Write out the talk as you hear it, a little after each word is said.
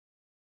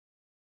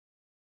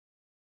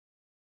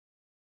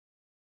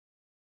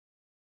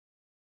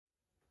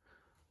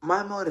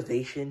my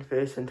motivation for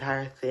this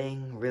entire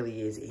thing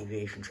really is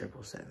Aviation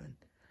 777.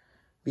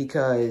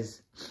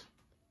 Because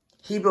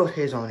he built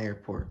his own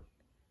airport.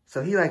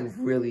 So he like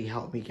really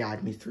helped me,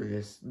 guide me through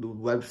the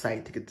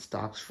website to get the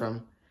stocks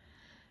from.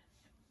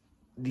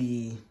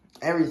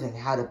 Everything,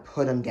 how to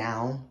put them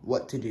down,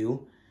 what to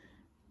do.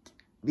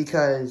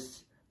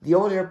 Because the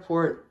old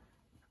airport,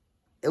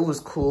 it was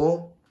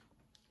cool,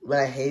 but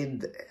I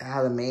hated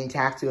how the main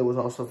taxiway was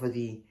also for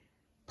the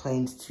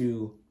planes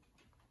to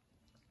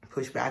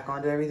push back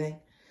onto everything.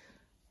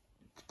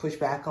 Push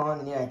back on,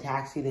 and you got a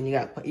taxi, then you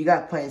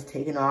got planes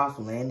taking off,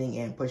 landing,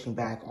 and pushing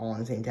back all on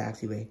the same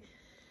taxiway.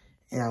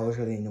 And that was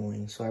really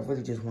annoying. So I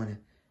really just want to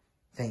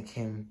thank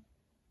him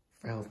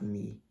for helping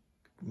me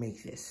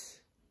make this.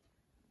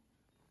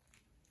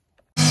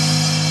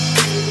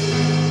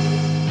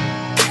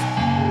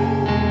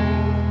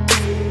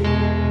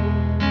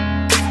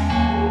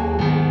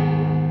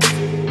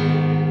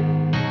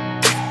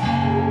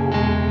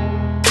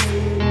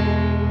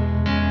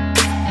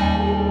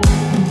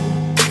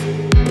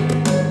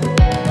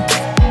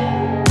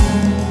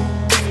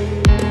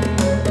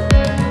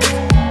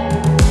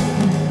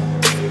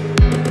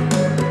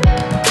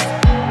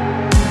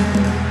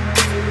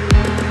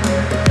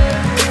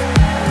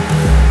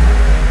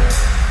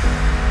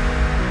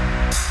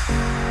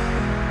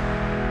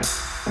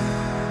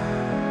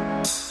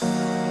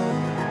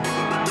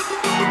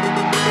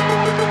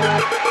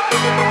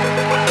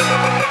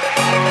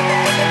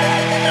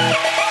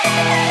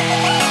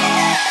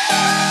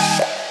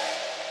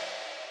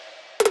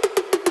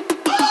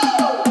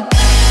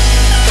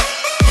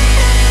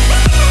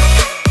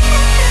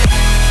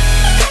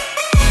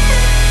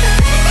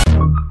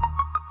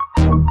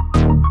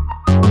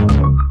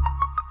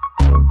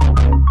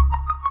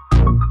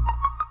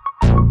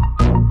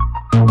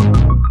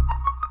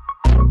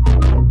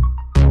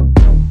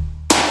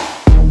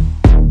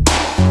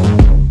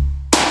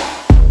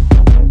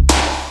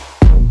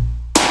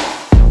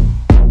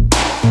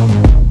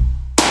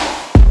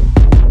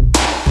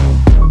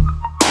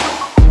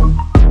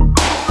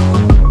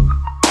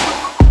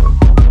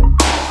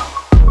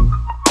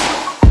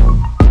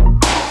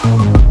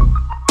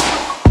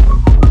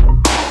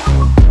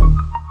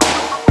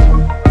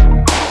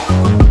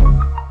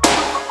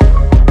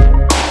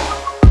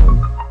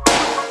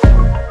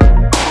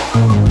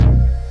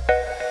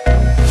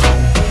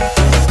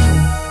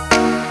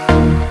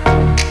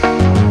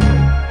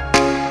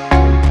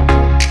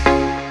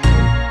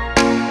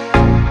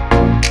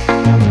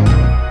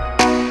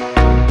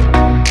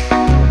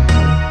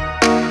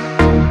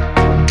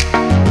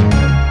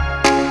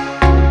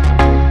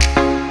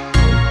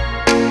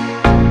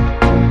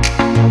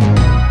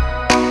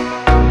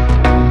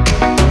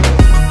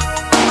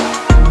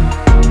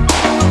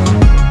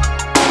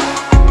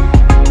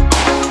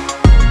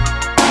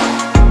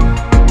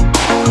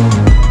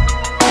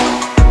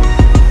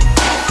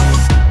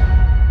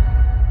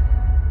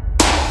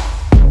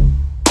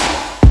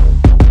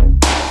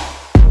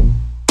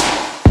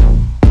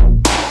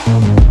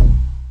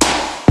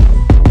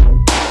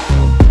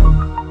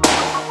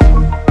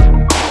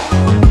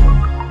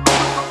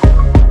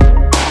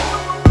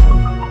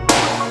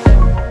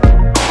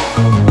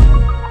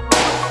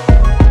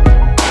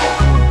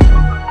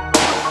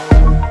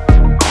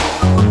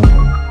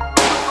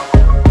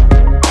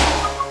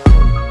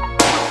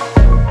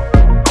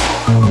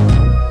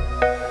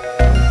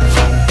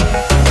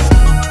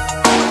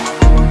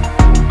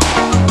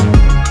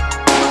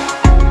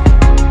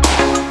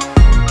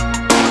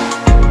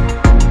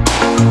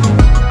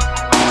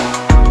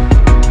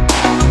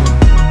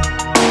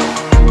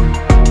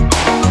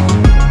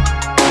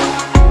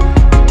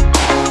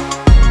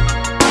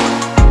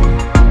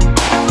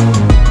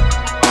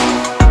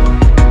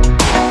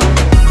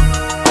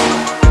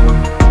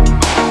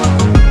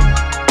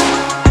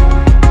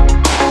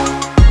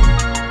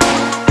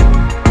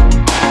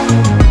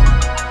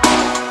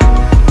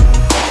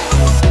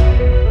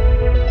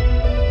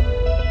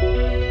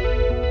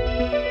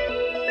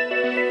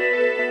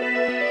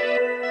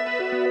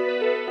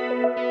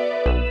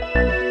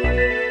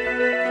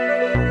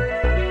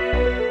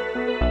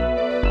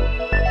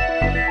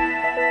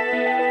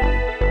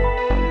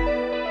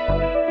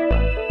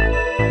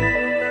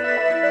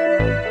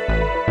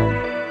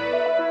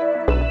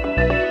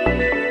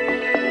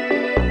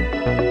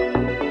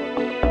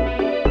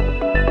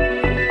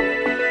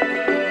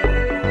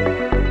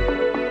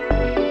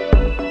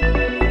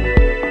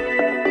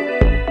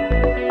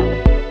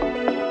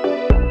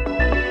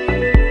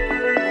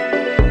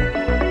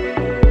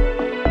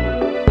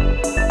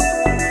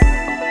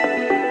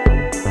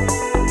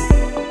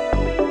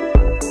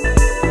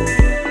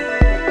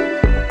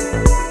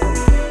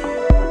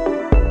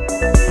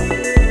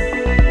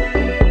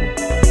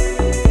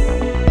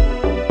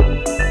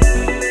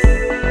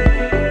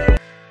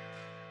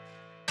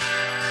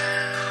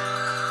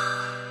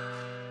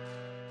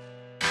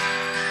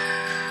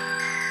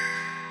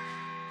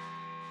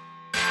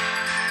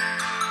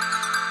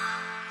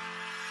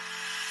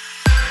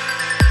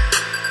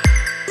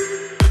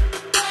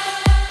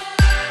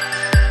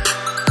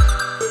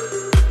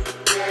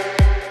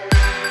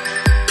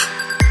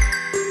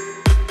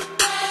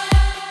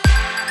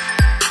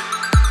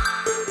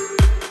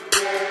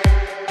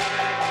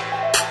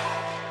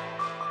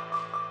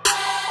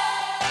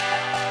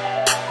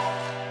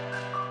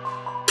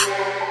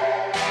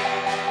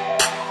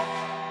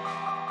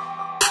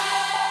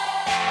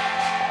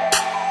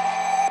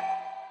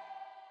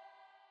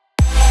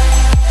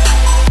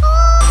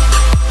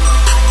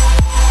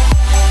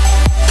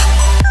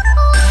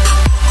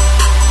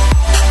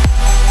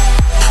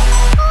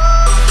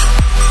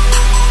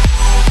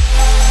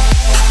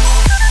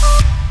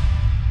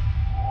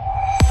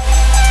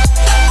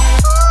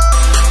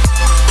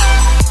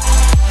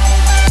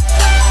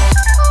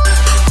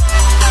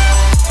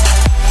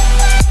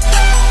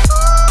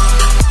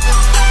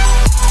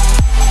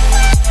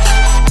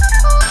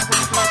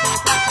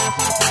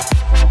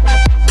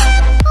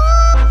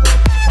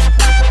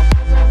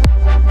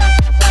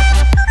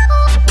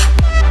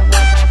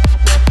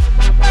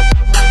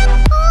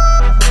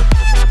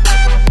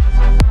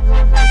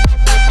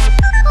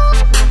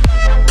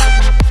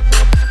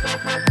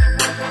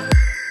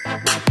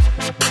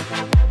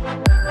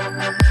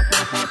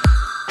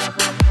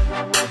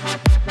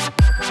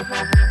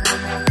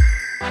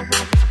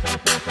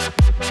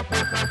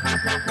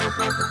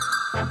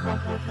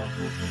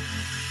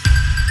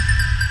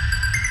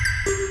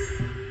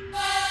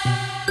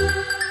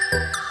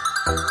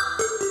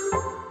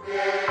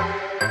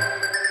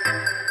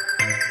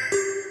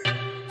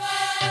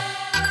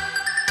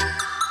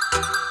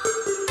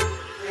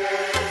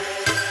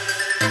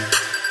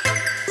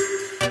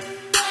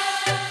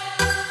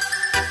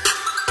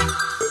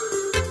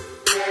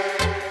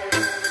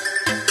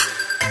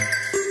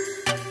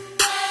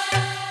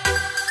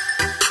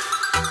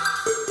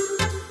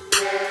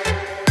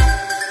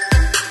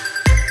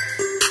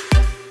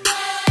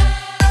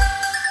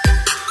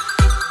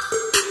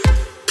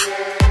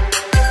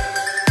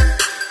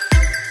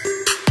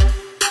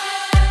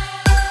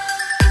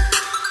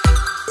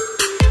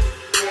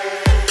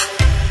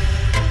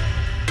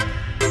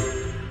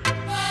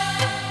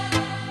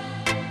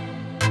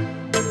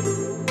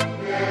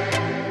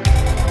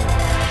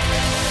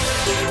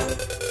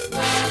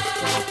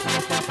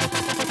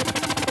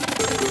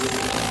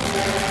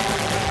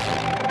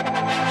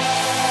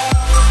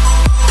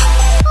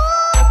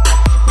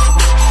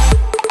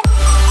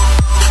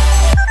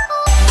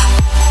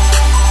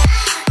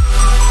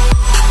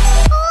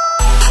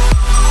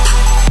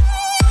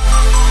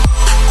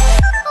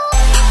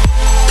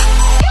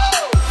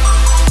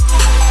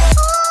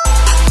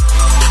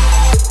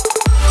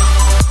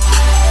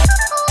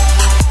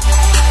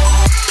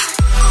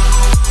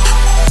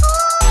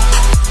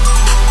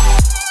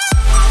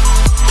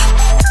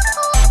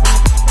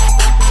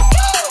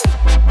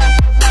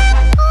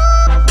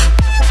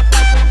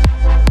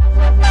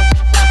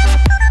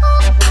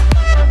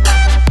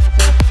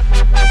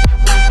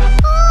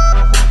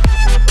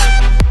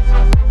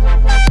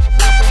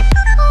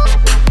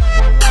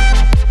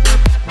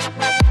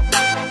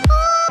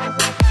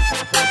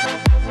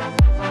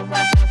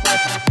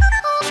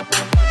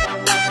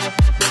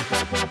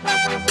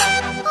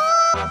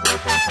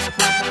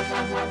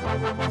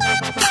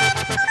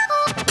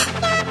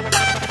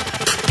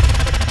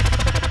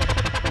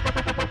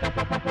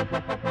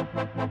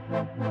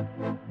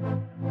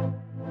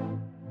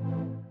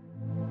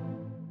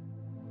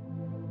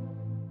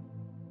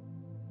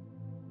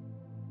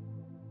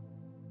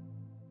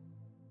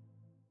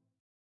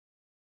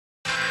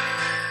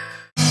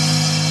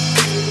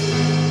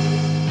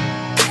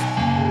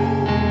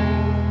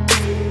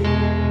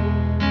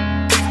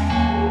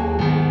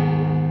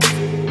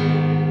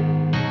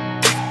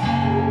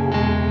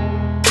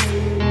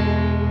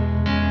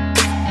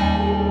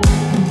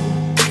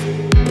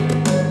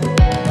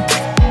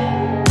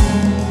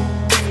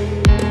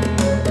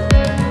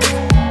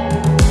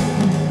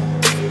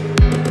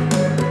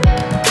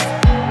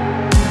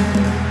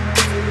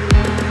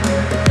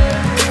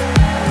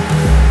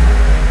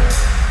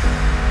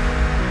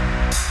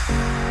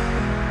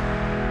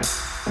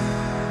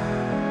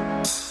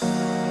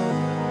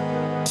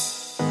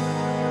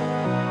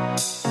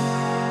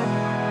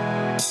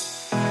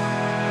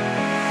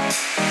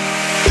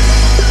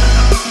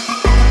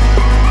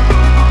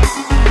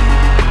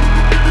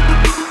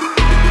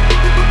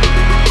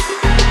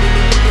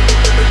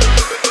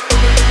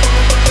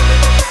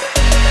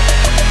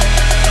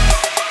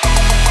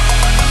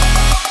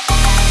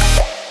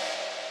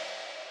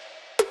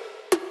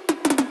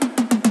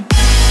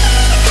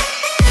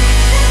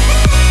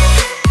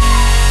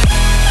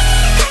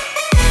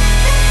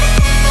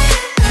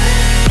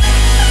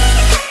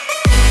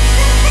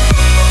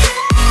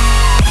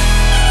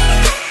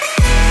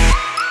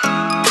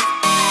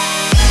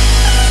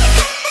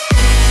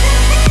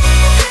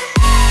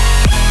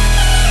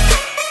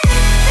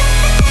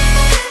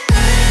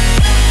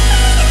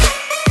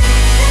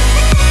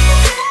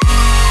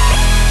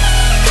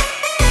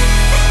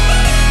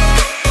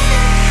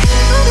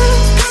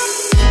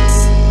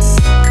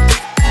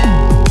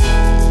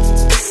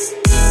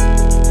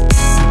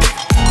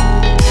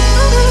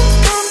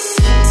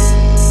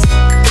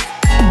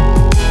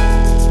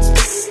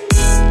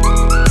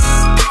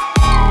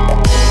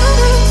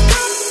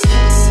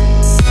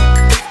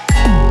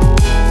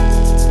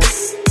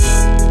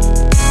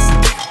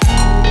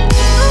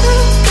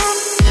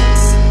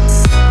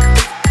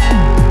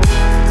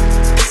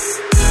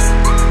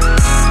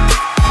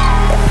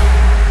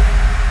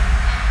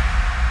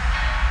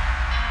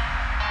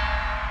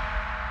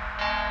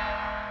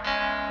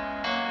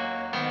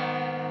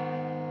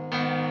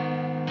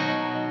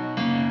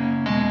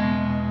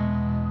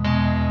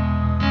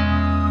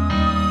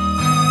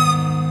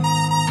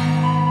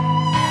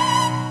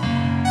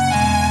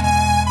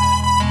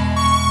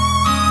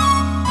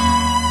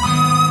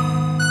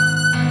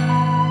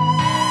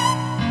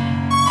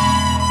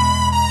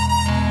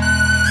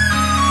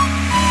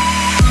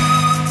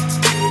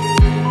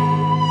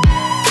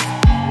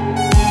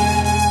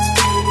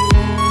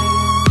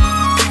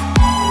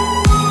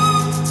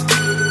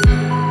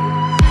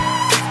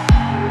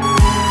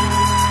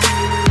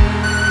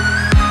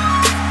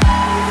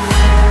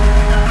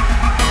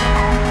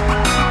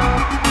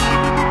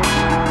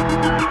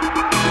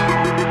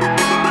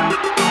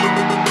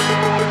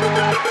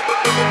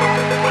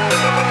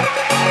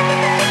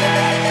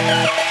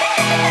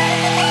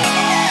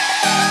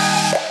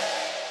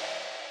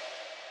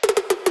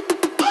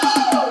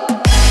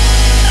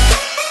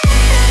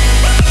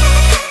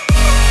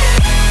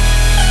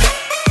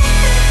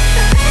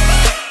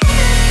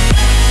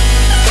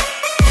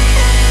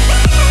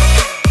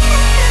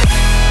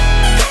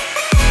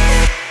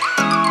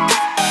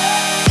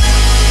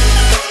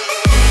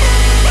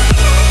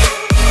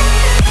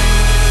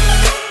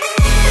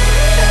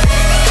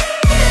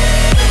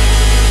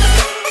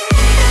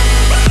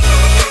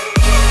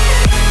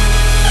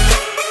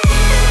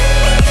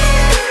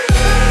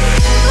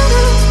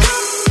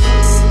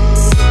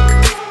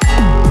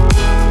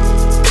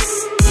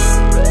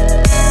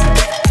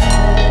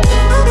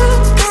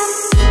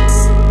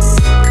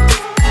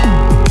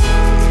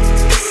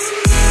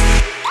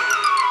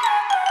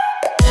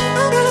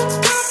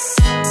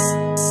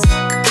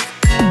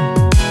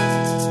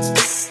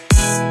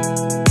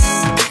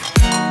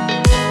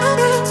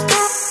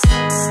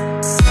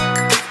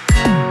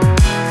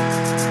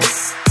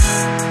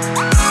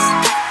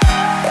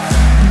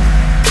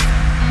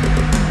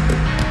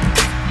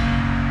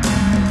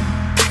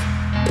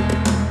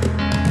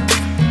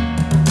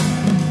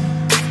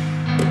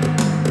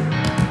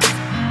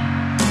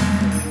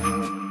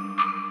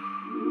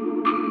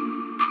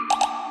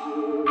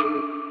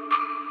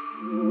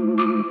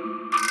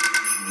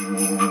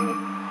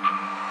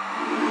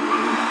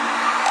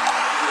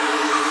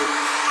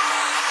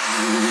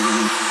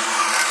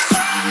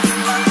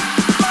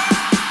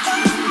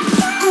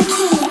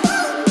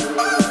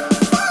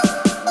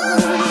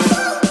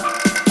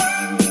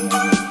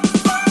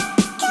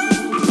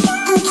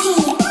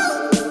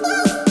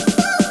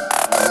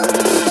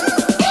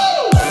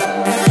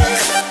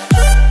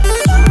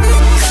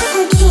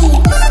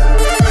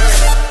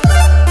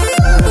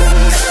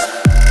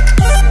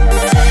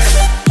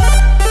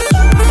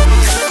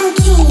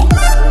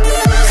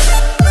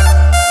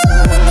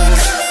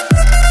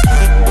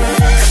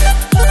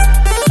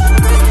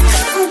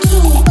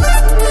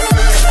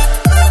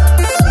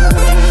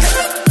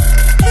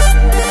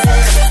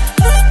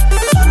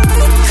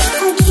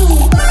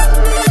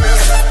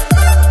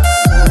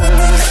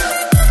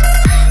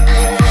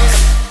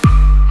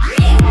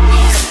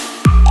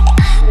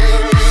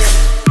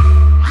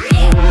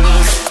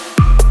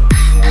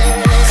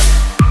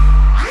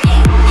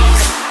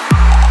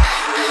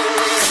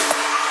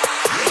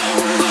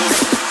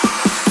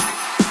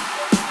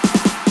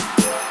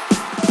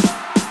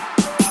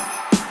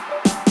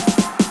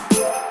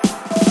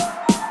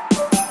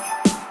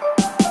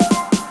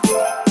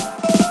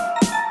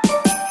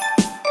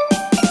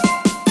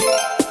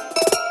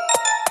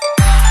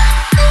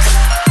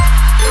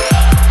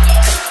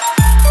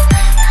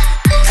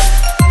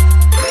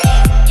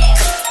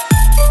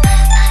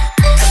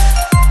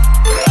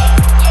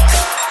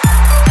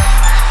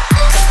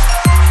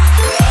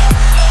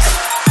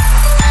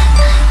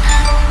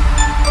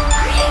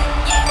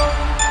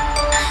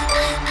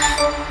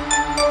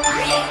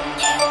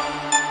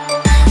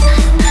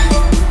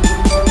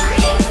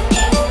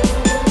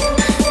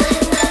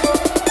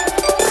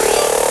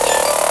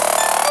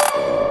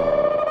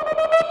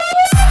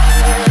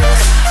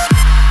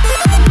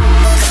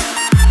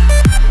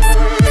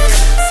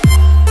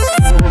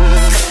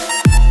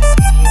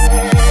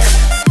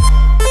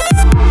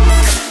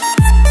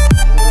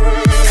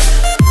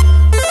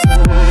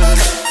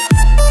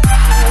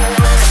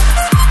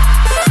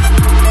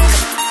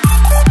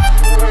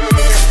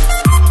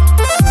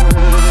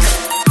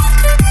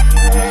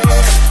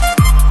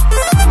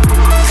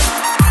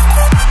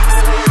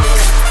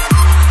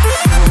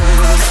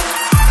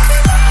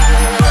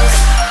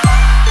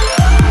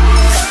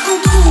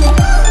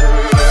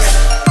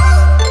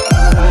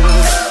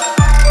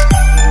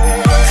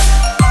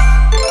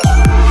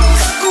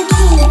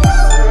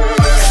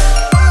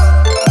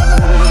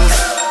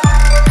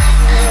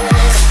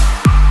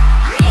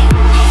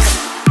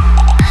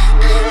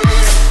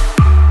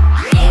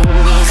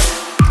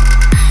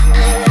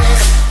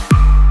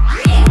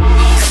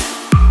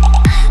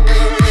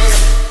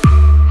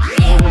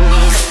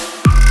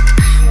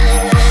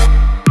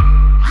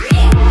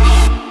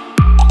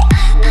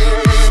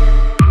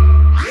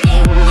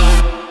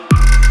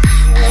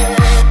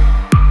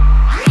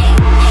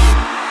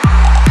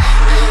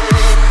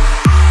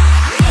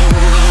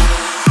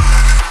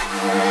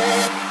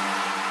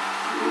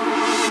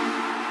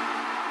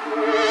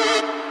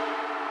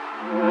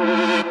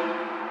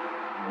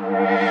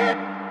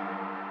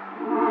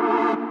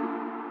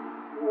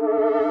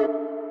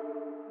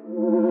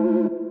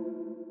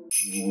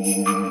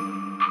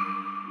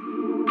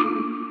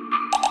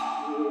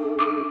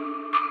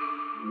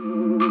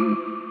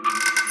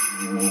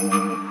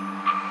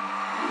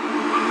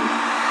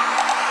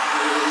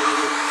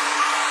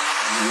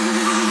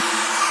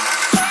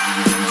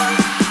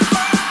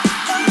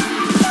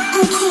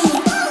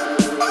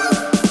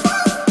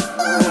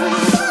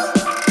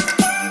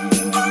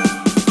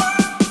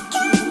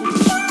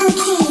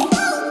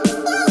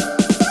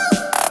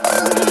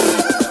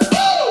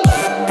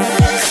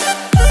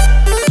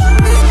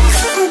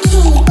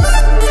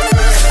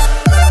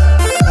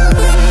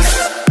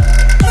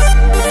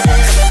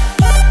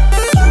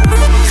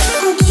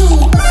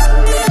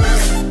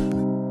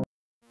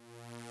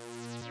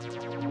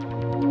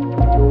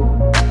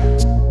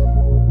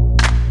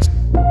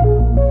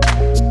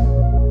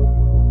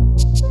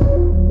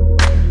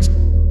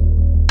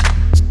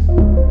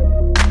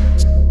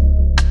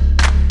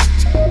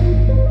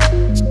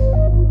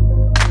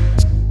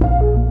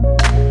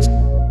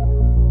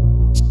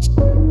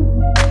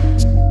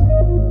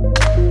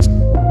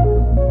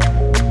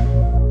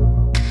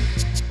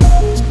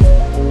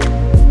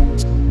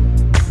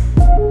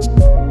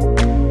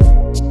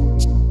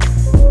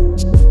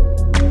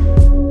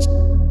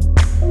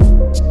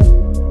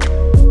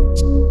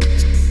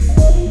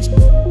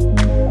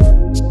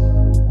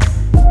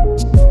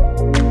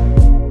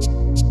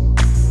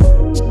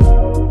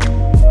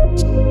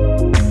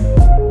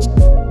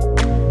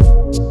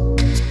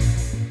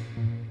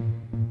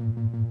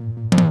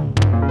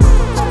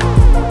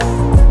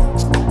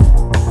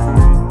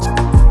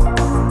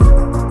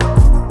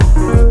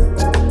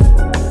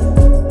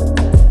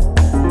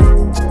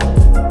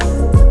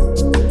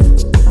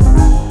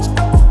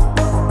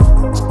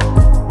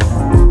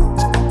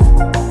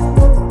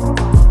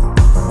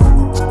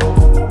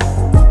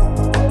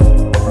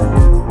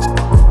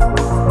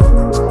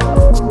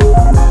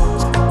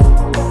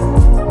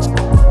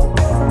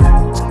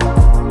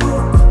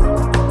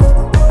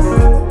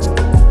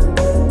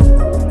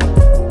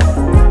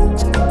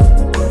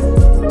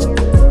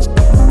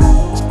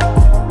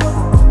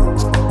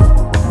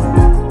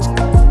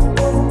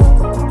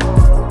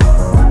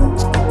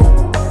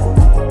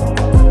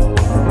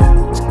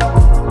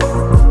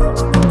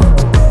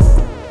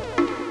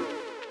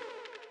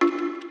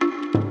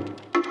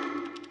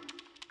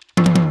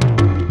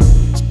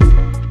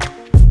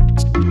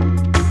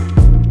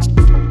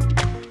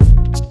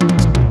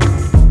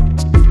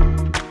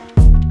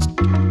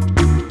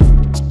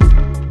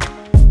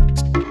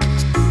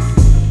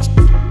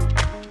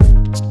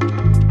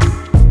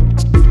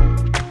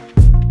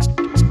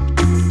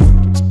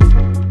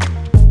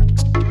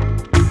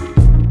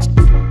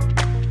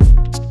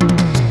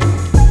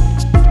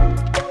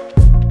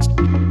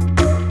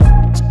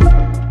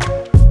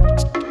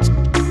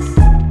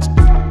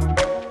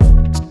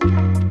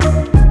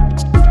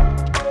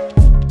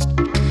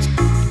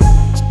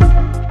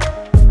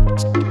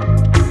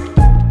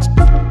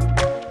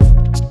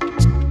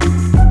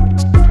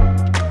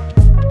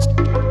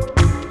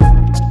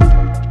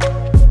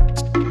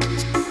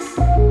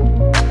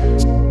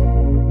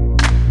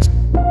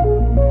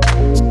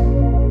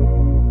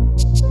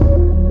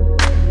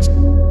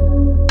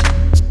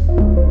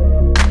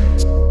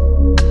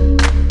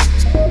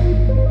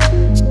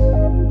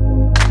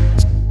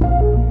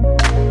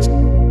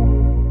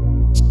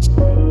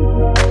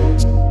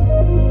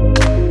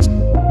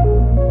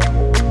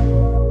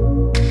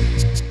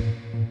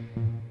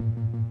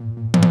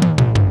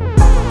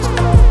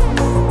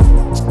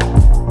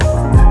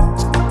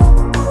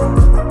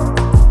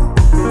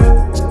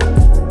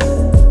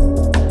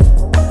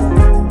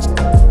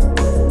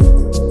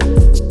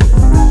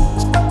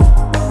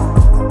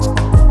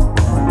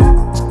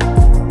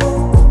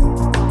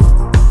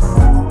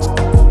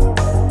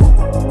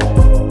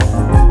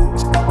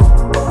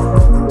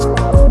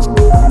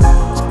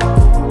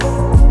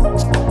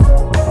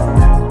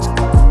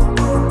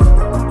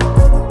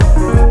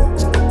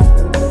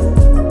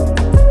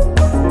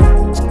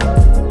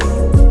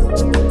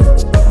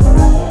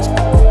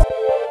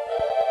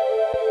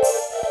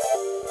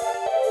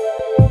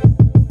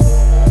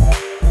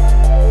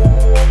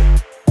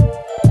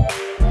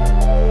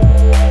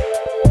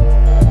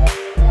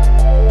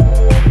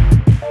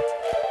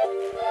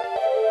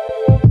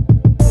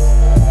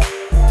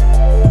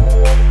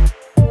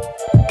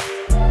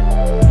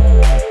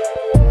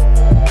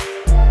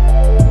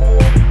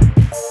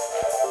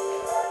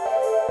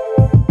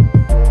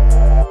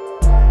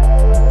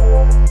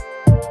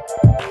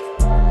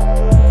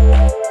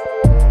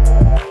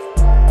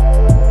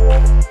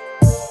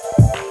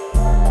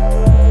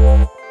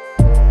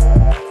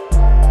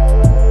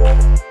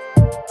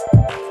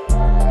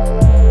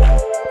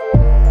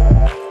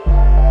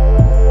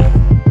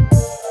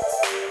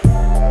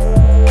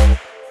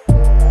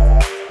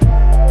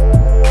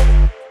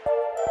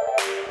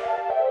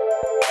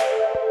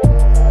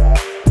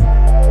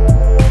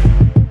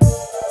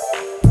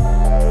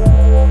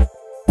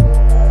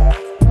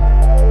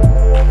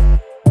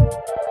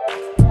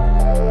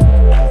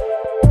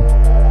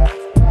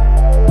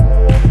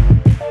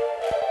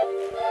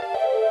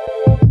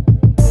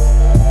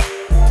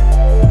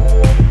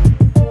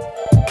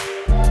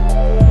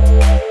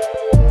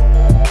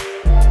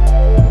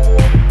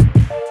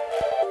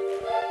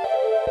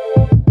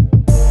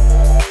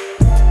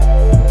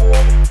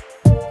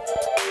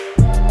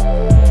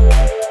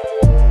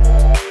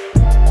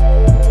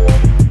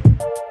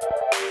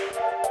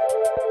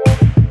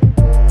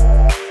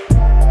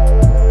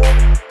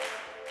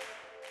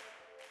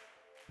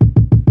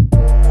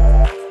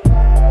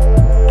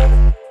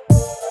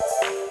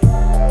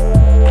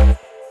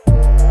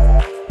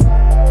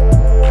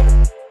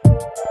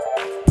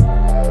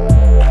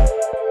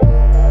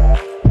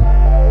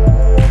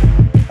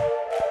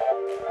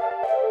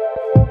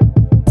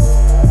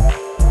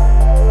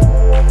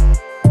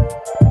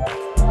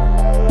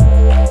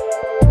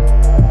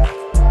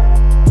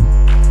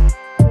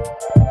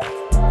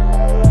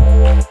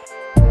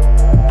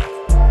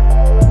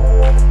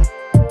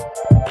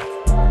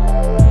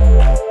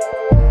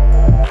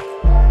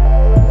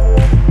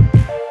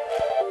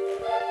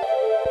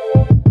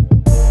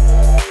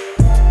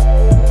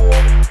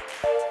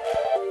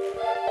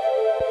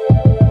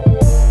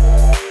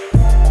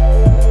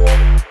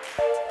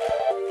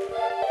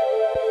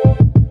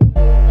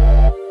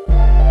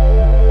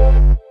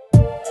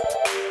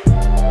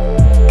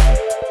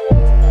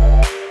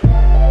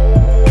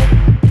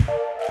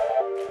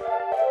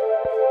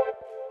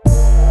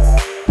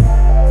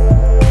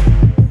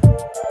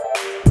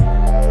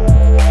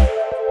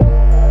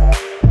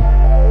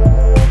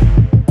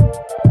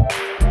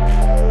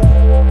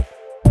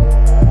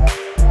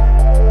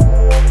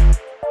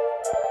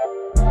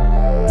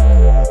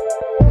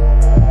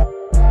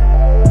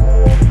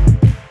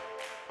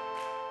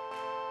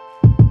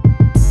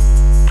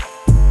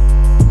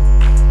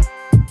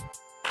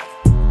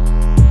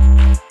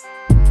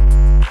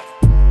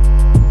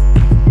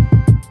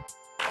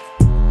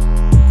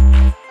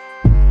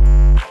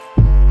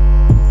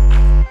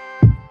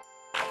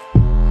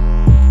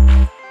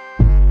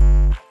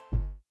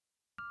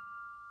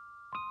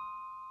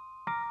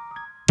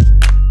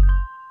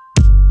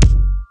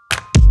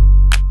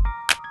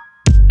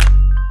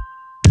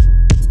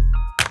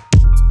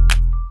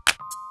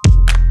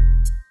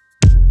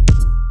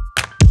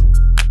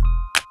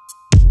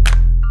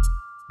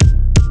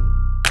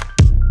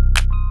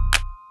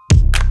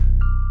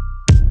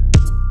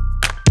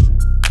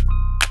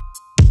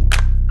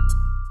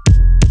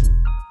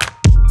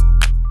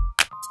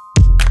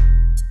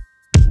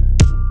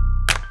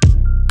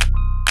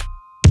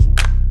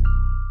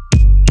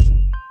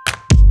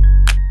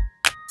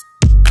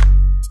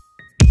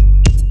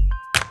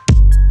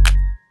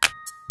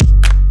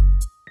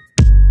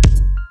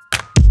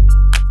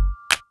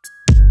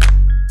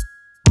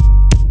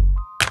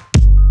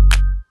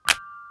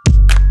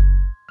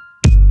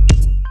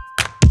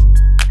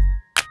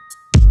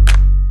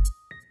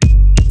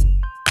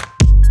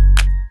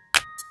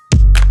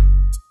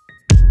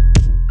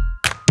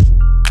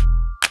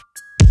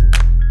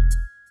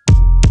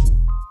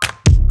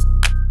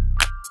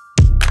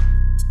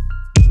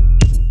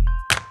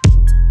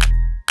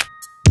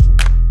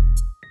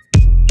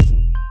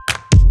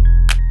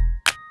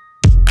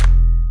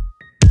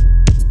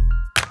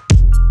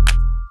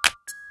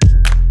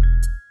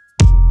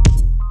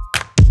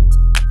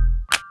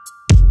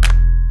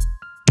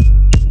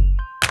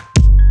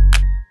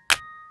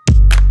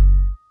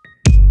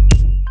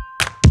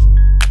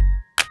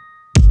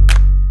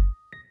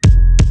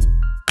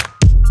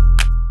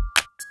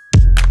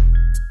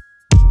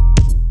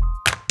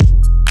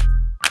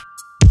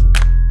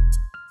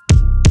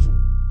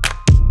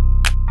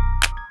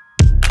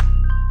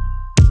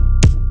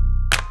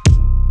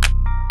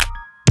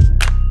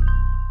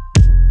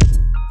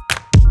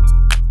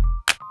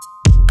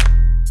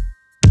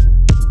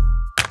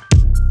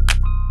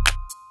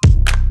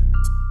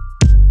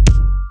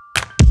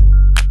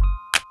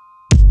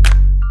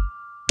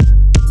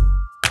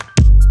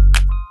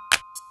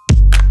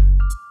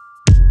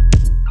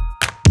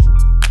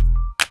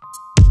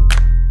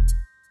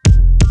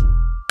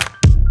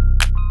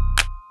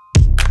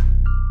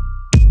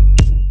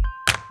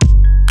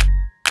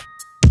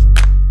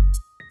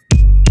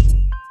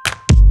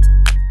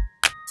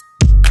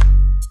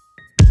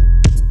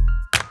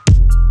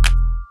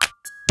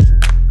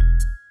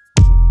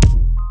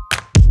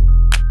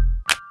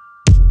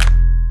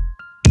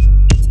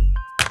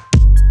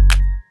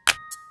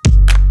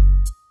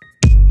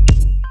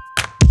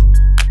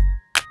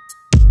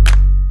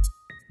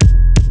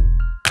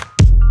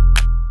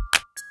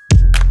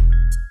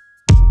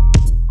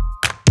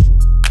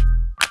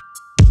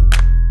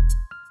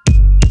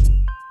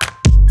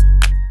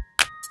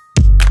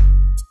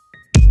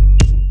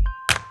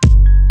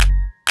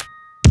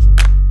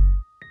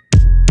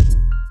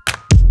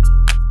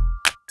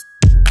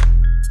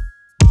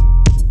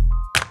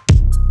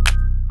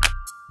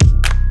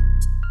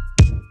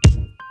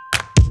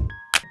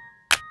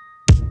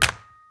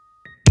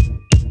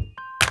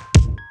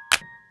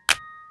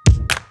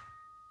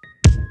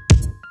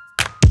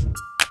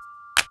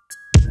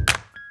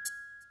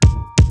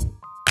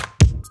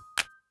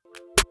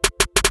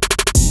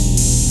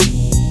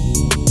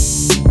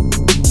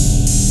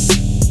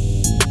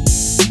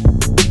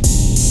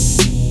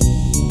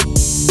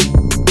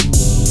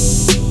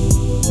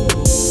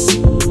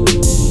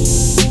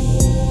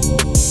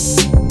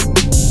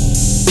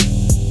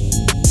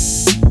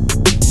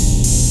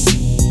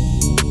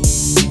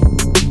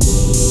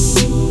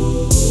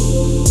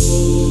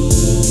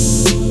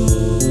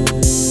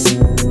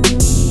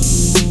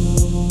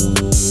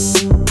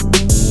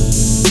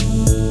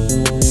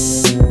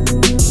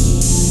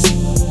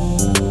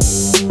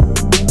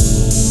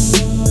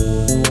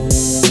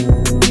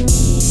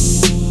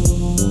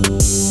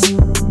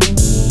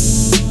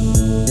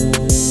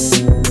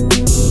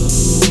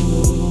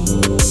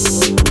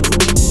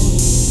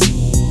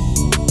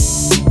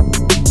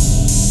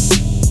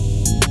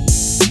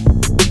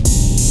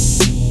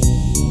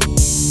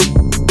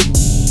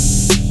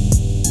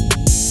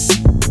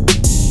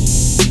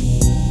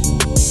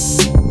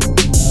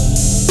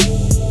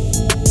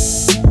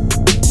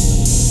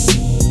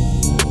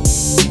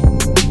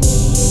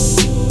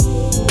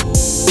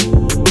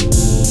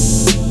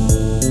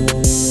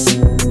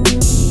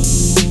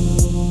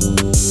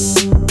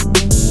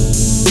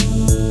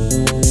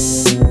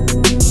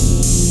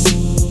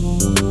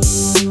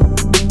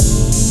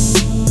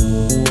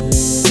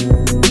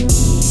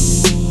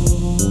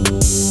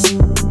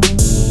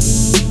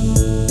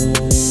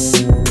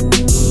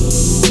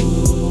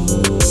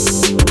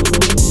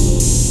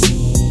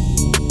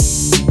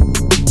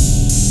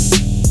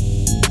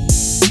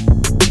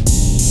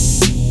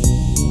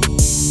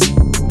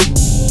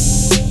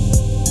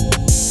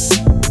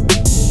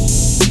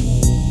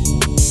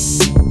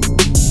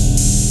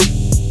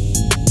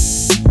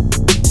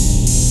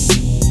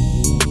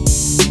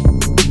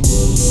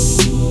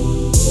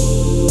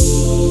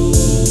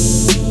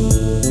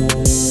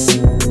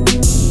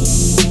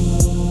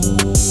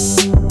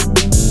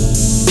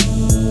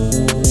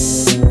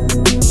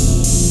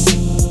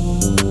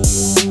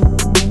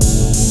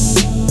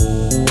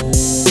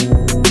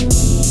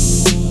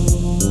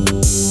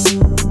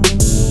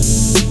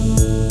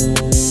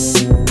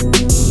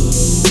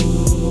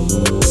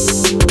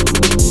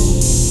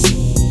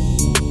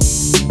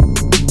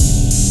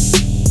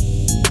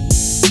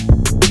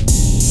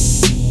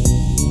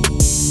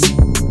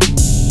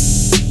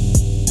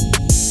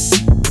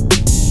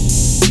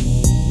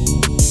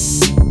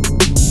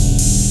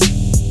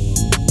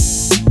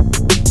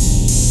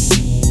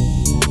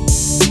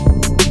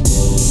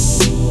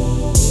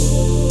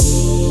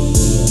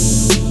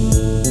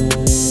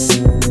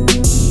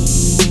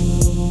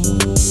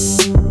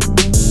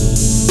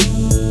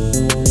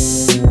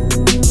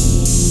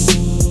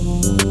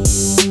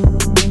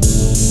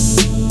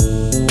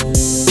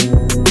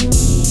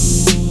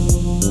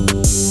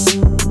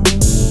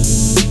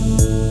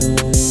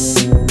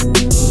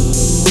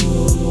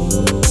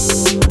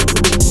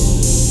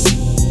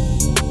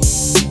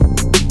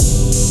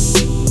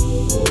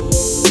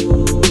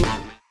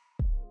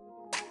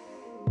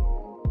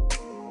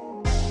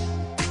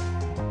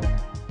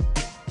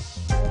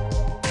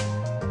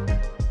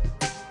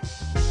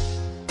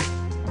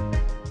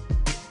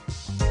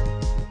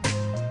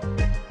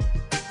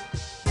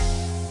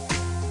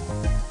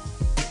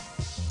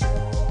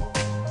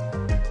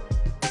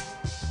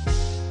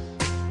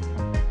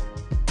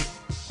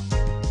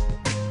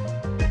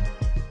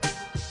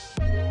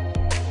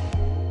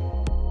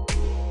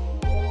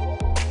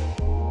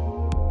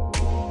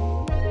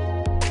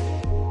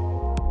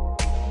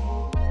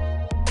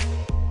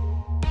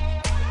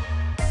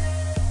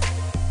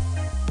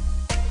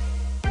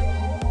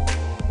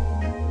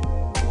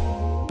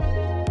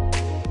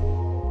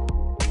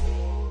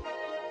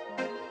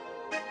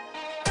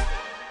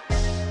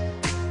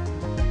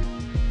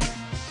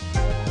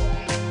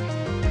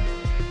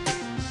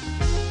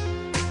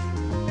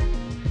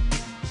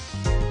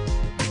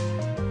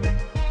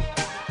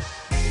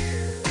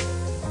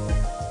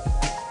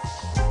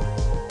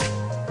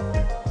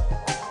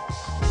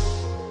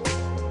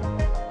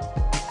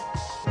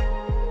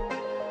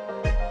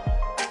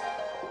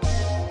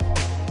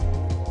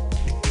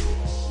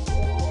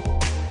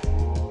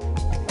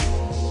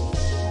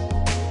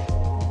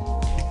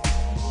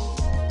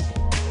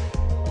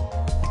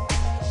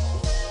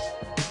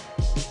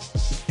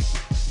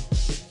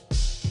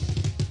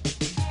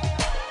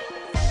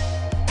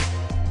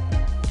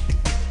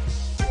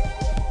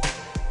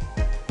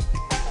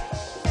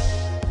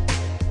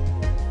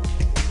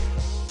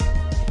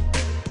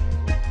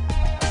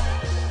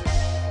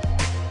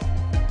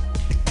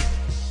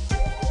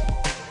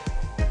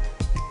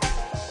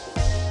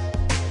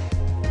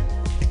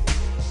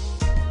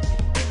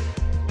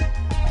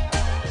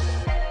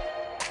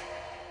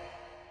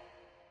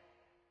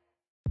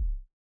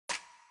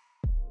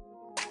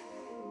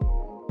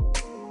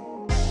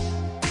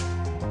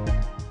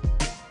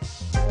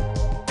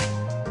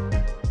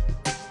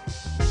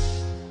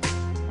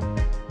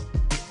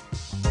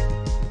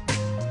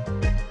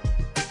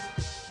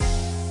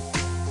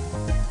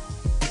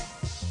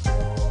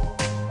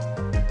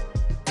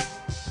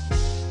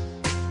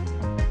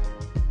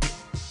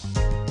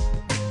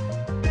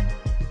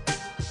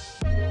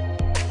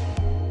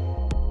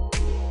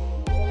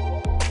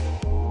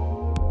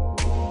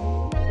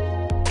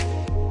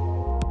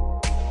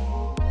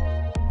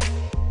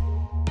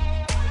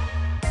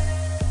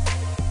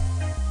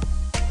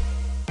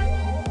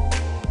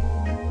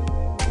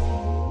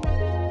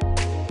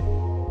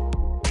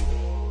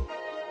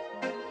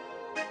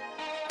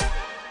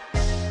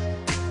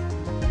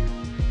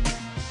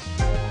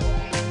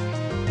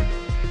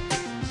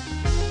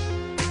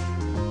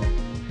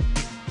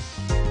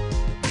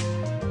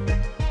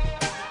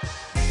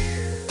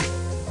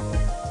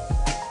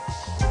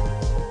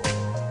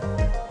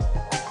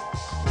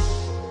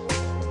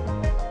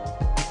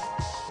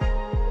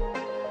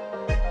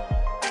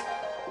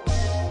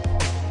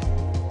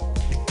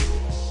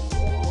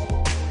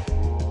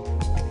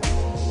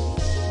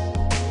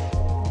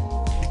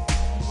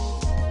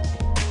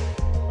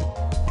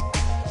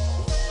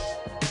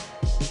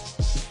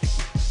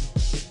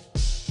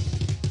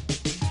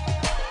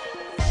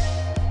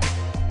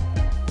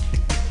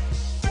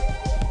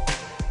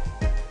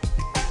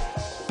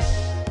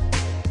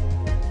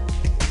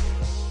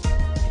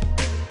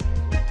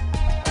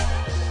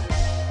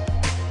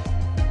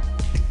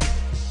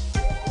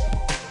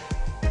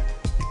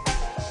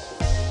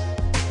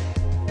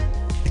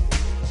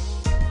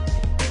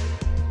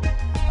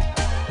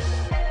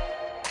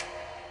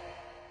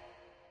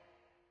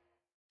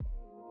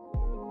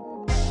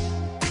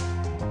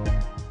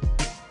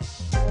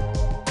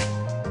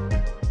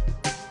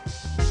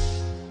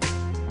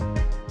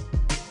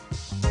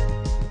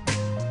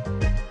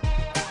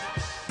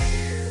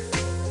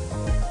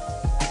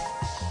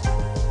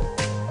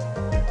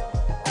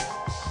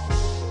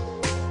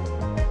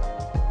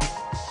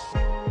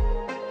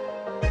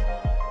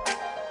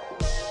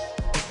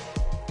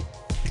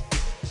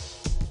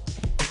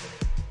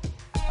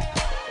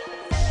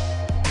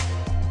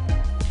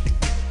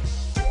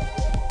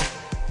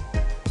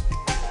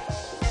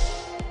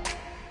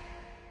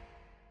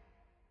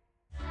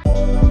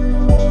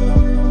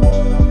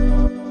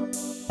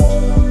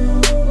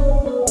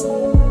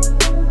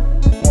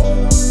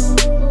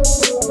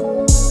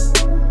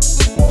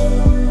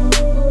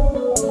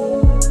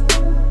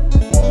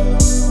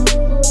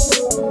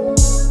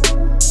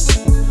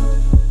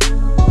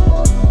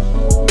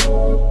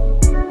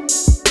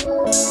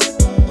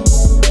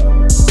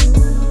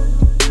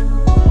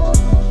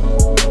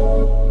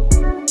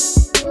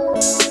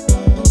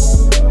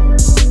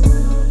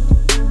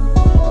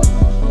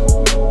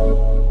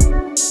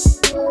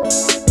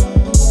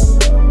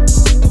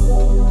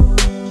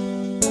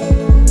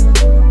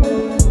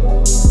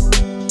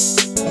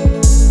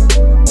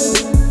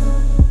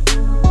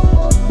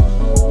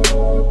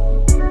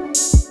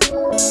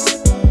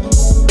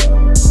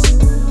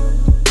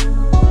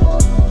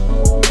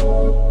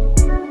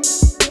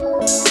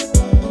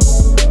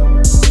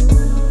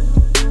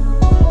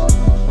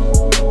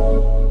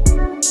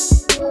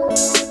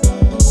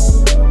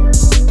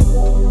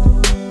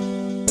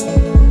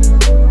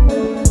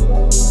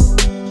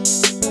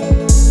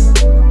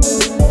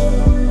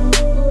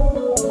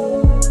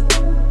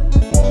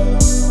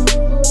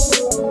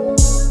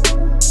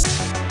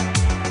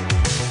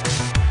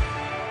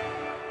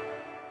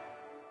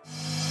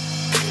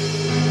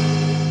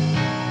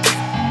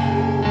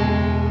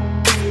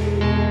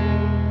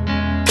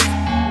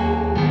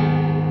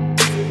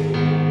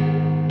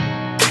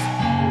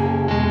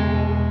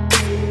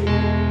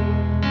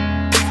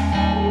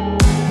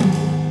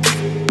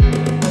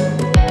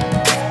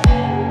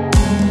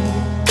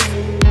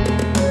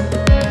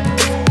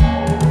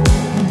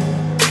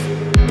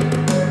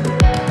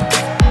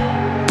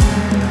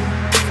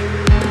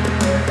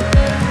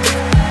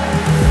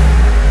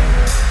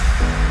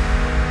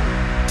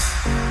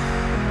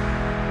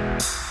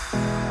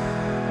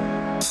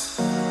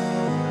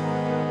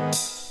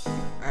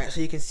 So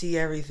you can see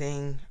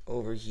everything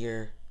over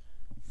here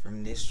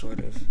from this sort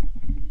of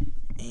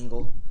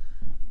angle.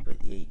 But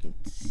yeah, you can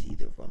see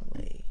the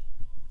runway.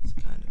 It's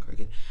kind of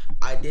crooked.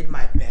 I did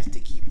my best to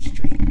keep it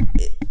straight.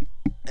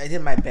 I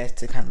did my best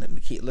to kind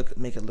of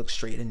make it look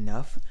straight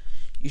enough.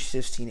 You should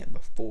have seen it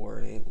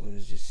before. It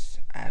was just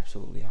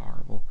absolutely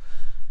horrible.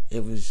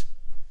 It was,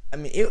 I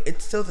mean,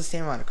 it's still the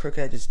same amount of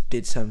crooked. I just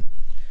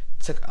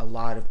took a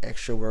lot of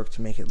extra work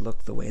to make it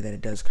look the way that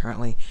it does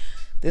currently.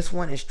 This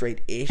one is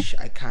straight-ish.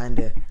 I kind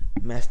of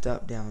messed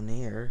up down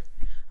there.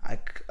 I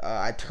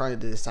turned it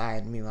to the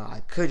side. Meanwhile,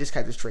 I could just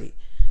kept it straight.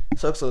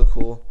 So it looks a little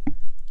cool.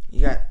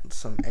 You got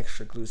some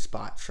extra glue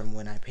spots from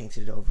when I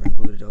painted it over and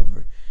glued it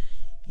over.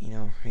 You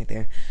know, right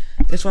there.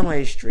 This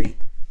runway is straight.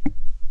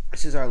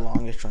 This is our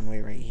longest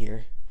runway right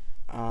here.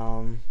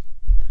 And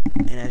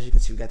as you can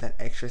see, we got that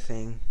extra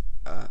thing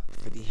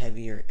for the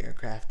heavier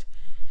aircraft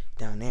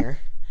down there.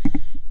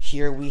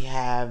 Here we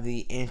have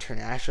the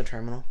international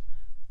terminal.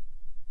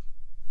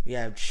 We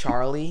have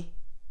Charlie,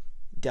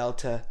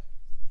 Delta,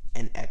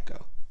 and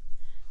Echo.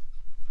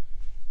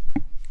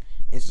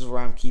 This is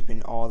where I'm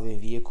keeping all the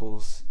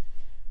vehicles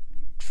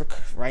for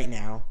right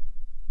now.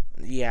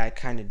 Yeah, I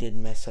kind of did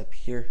mess up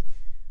here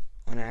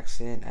on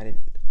accident.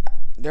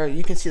 There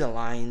you can see the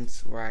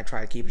lines where I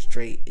try to keep it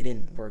straight. It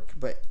didn't work,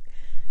 but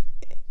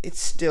it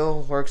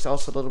still works.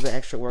 Also a little bit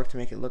extra work to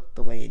make it look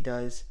the way it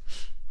does.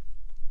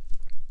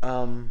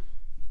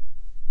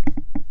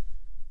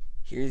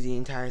 Here's the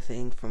entire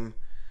thing from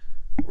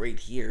right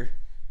here.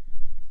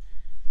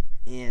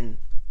 And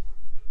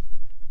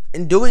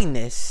in doing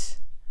this,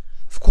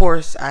 of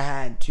course, I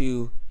had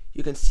to,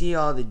 you can see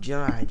all the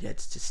Gemini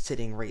jets just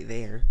sitting right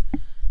there.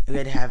 And we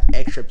had to have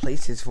extra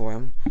places for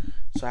them.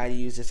 So I had to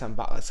use this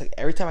unbox. It's like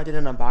every time I did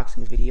an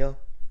unboxing video,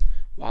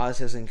 while this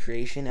was in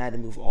creation, I had to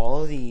move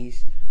all of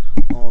these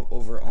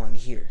over on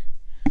here.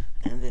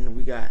 And then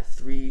we got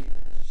 3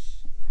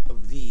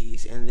 of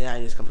these, and then I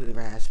just completely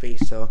ran out of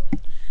space. So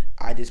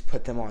I just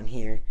put them on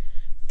here.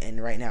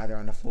 And right now they're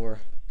on the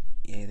floor.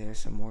 Yeah, there's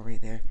some more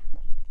right there.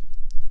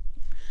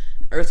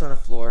 Earth's on the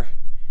floor.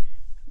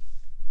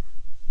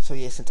 So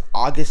yeah, since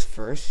August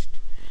 1st,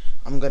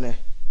 I'm gonna,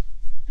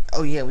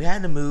 oh yeah, we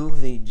had to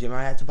move the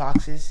Gemini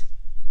boxes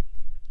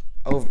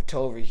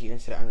over here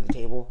instead of under the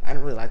table. I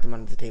don't really like them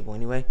under the table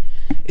anyway.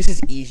 This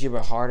is easier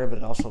but harder, but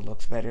it also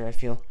looks better, I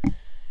feel.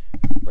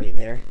 Right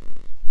there.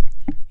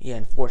 Yeah,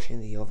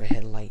 unfortunately the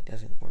overhead light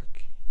doesn't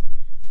work.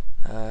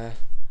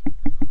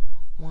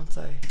 Once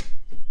I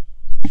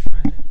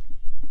try to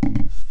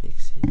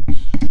fix it,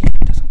 yeah,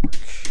 it doesn't work.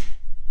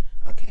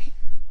 Okay.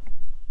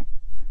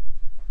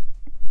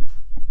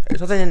 There's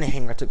something in the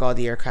hangar. I took all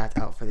the aircraft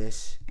out for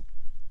this.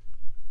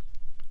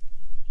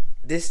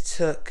 This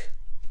took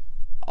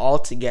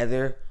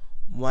altogether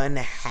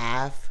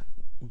 1.5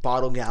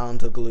 bottle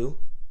gallons of glue.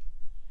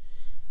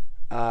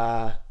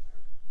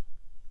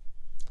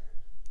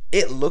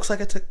 It looks like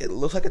it took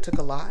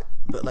a lot,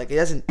 but like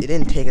it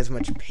didn't take as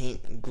much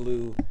paint and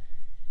glue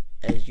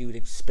as you would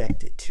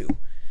expect it to.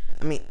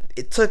 I mean,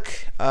 it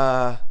took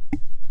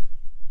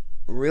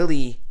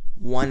really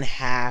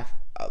 1/2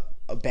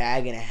 a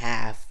bag and a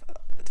half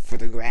for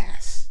the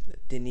grass.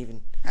 Didn't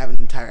even have an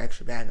entire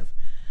extra bag of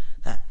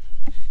that.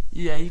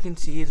 Yeah, you can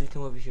see as we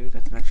come over here, we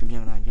got some extra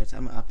Gemini jets.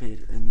 I'm gonna up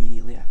it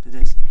immediately after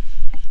this.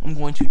 I'm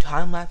going to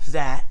time lapse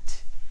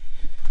that.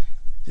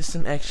 Just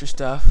some extra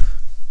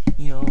stuff,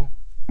 you know.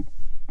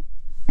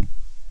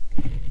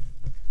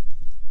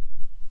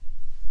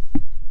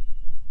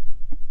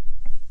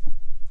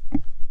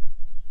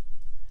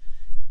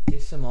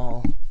 Just some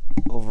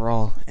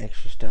overall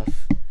extra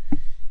stuff.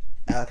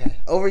 Okay,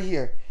 over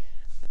here.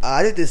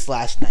 I did this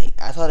last night.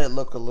 I thought it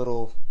looked a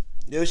little,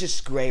 it was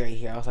just gray right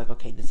here. I was like,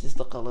 okay, does this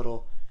look a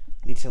little,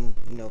 need some,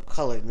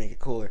 color to make it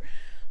cooler.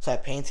 So I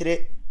painted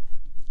it,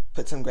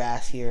 put some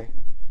grass here,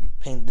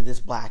 painted this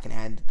black, and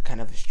added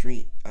kind of a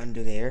street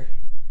under there.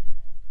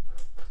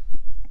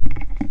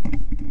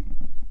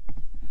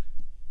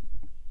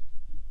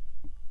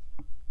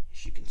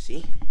 As you can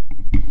see.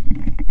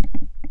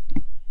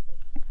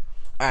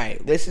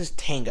 Alright, this is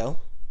Tango.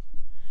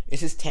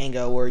 This is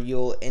Tango, where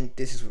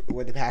this is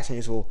where the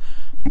passengers will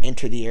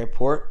enter the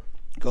airport,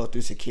 go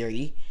through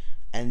security,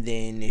 and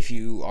then if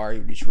you are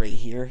just right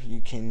here,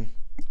 you can,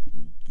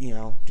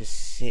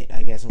 just sit,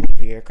 I guess, and wait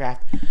for your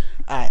aircraft.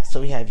 Alright,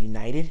 so we have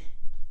United,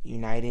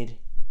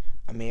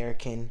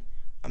 American,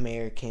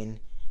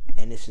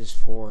 and this is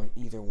for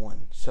either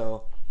one.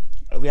 So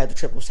we have the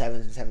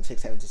 777s and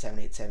 767s and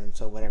 787,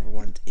 so whatever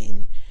one's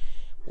in,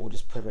 we'll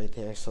just put right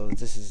there. So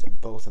this is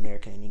both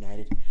American and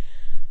United.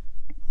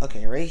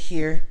 Okay, right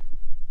here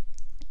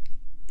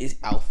is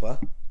Alpha.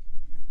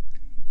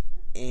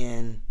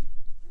 And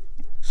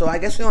so I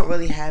guess we don't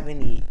really have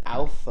any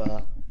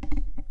Alpha.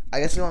 I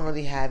guess,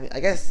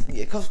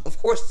 yeah, of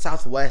course,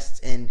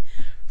 Southwest and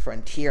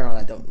Frontier and all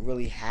that don't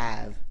really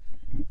have,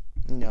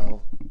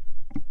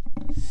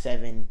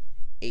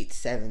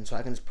 787. So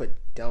I can just put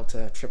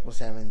Delta,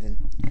 777s, and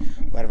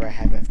whatever I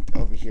have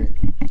over here.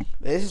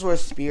 This is where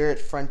Spirit,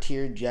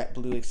 Frontier,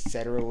 JetBlue,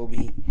 etc. will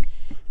be.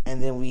 And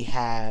then we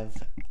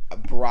have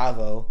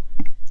Bravo,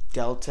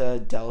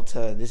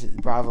 Delta. This is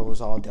Bravo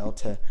was all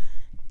Delta,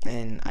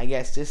 and I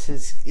guess this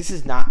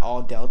is not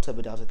all Delta,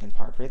 but Delta can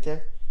park right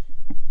there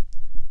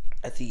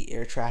at the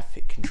air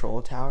traffic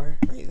control tower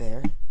right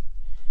there.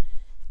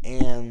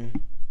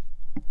 And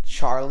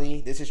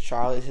Charlie, this is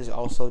Charlie. This is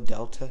also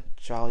Delta.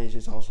 Charlie is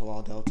just also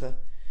all Delta,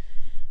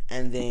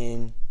 and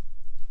then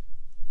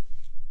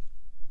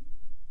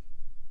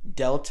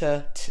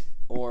Delta,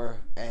 or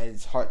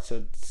as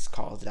Hartsfield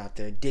calls it out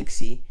there,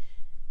 Dixie,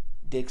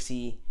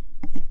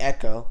 and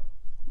Echo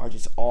are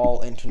just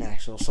all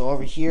international. So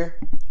over here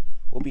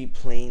will be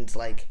planes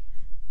like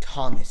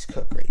Thomas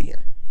Cook right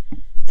here,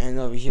 and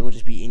over here will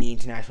just be any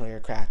international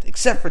aircraft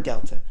except for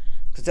Delta,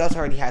 because Delta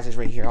already has this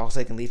right here. Also,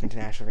 they can leave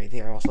international right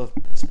there. Also,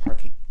 it's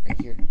parking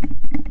right here.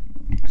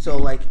 So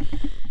like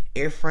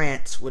Air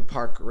France would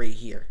park right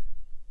here,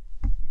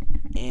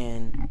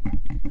 and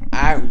I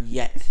haven't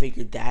yet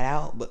figured that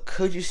out, but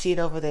could you see it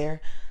over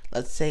there?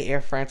 Let's say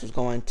Air France was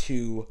going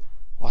to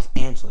Los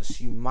Angeles.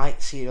 You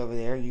might see it over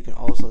there. You can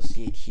also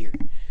see it here.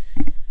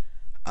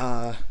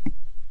 What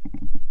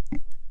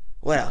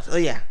else? Oh,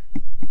 yeah.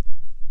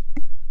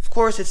 Of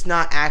course, it's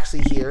not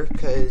actually here,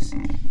 because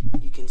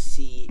you can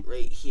see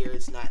right here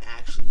it's not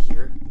actually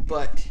here.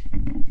 But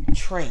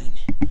train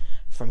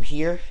from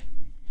here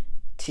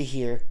to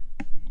here.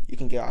 You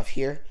can get off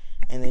here,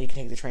 and then you can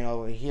take the train all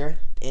over here,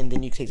 and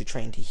then you can take the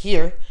train to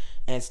here,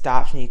 and it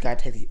stops, and you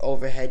gotta take the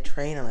overhead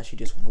train unless you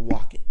just want to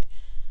walk it.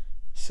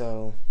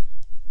 So,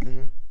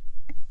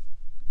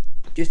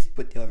 just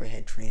put the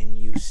overhead train in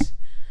use.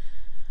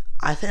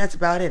 I think that's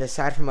about it,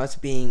 aside from us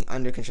being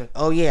under construction.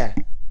 Oh, yeah.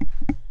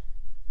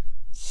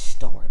 Just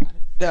don't worry about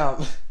it.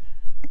 No.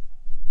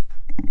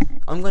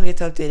 I'm gonna get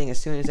to updating as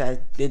soon as I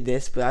did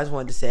this, but I just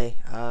wanted to say,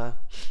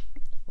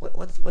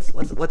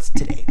 what's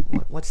today?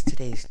 What's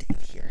today's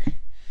date here?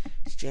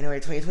 It's January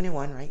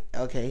 2021, right?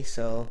 Okay,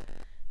 so,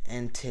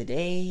 and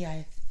today,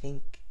 I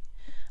think,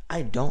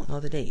 I don't know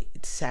the date.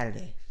 It's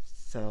Saturday.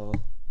 So,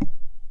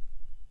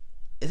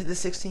 is it the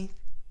 16th?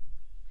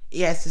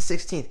 Yeah, it's the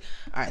 16th.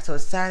 Alright, so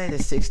it's Saturday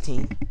the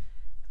 16th.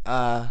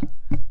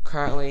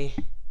 Currently,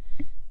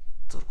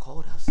 it's a little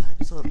cold outside.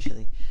 It's a little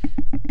chilly.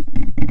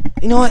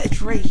 You know what?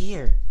 It's right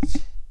here.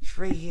 It's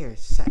right here.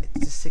 It's the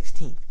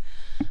 16th.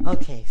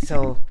 Okay,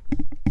 so,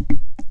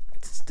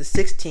 it's the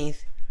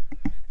 16th.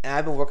 And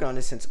I've been working on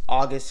this since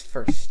August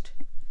 1st.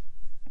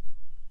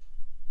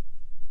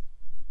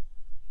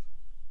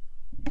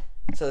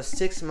 So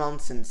 6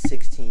 months and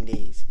 16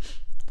 days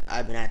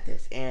I've been at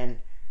this. And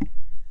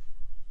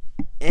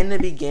in the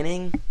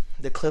beginning,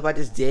 the clip I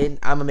just did,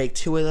 I'm going to make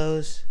 2 of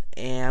those.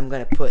 And I'm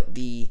going to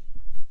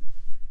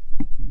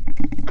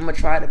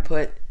try to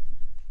put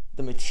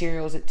the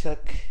materials it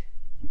took.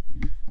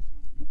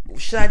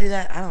 Should I do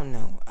that? I don't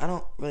know. I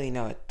don't really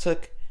know.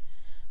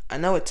 I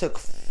know it took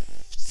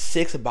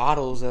 6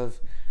 bottles of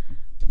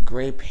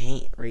gray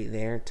paint right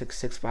there. It took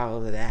 6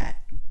 bottles of that.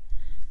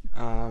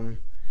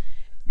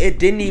 It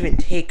didn't even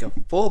take a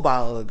full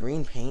bottle of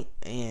green paint,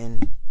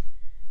 and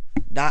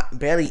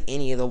barely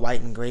any of the white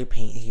and gray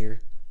paint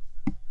here.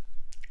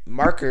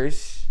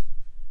 Markers,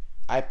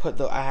 I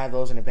had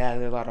those in a bag.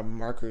 There are a lot of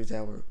markers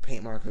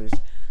paint markers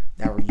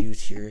that were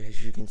used here,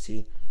 as you can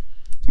see.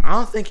 I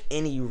don't think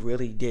any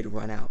really did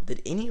run out.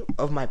 Did any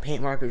of my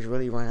paint markers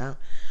really run out?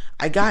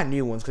 I got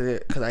new ones because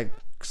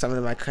some of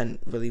them I couldn't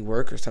really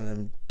work, or some of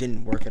them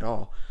didn't work at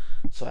all.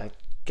 So I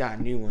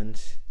got new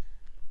ones.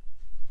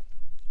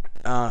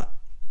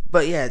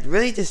 But yeah,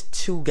 really just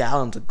 2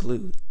 gallons of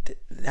glue.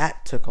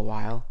 That took a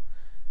while.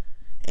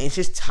 And it's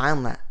just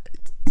time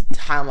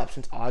lapse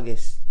since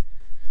August.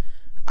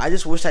 I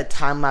just wish I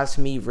time lapsed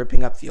me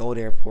ripping up the old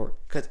airport,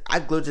 because I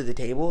glued to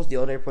the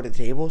old airport to the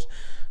tables.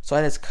 So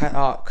I just cut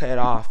it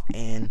off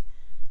and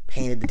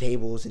painted the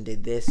tables and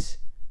did this.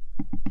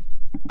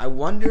 I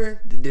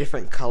wonder the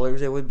different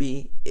colors it would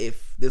be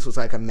if this was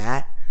like a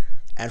matte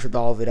and ripped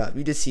all of it up.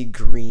 You just see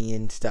green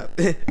and stuff.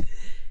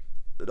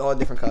 All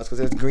different colors, because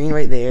there's green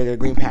right there. There are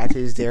green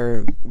patches. There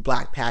are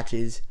black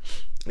patches.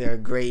 There are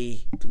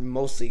gray,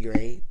 mostly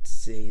gray.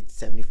 Say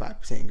it's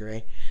 75%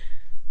 gray.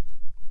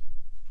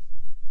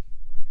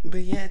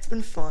 But yeah, it's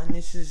been fun.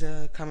 This is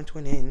coming to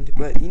an end.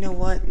 But you know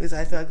what?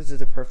 I feel like this is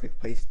the perfect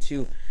place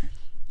to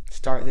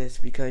start this,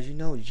 because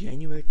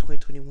January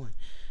 2021,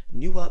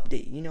 new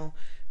update.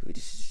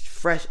 Just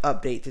fresh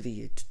update to the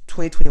year.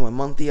 2021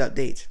 monthly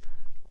updates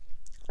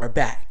are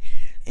back.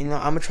 And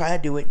I'm gonna try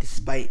to do it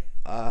despite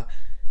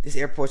this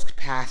airport's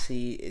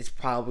capacity is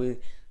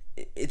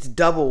it's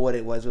double what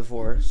it was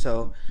before.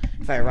 So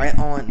if I write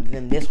on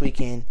them this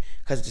weekend,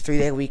 because it's a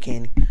 3-day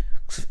weekend,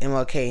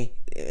 MLK,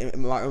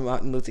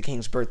 Martin Luther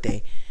King's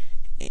birthday,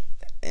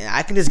 and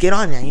I can just get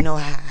on there,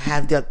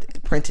 have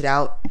that printed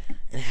out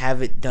and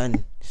have it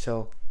done,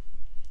 so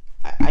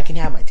I can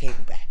have my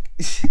table back.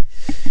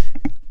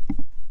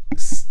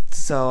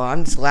 So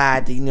I'm just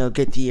glad to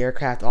get the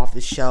aircraft off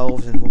the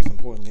shelves, and most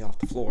importantly off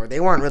the floor. They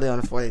weren't really on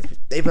the floor.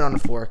 They've been on the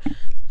floor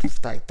for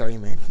like 30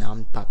 minutes now. I'm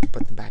about to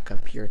put them back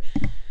up here,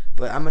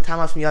 but I'm gonna time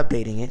lapse me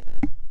updating it.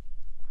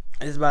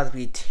 It's about to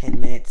be 10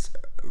 minutes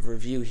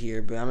review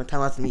here, but I'm gonna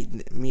time lapse me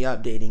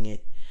updating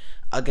it.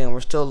 Again,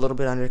 we're still a little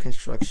bit under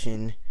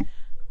construction.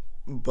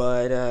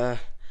 But,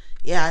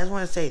 yeah, I just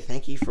want to say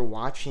thank you for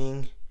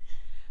watching.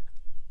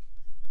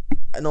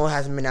 I know it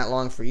hasn't been that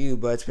long for you,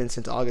 but it's been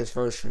since August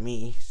 1st for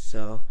me.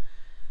 So,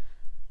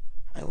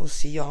 I will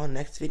see y'all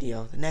next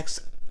video.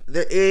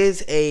 There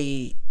is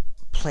a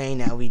plane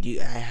that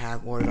I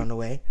have ordered on the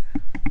way.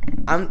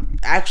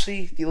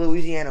 The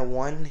Louisiana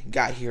one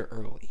got here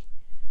early.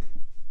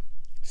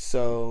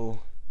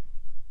 So,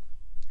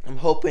 I'm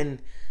hoping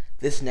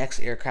this next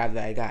aircraft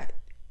that I got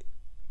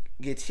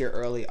gets here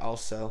early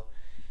also.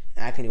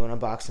 And I can do an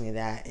unboxing of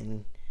that.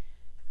 And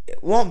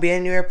it won't be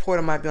in the airport.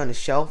 It might be on the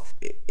shelf.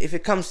 If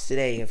it comes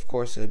today, of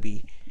course, it'll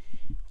be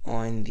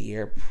on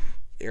the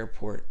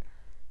airport.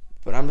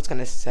 But I'm just going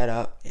to set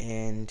up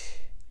and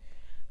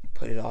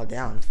put it all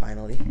down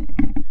finally.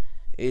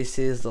 This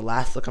is the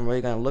last look I'm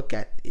really going to look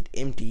at. It's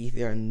empty.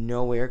 There are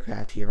no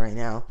aircraft here right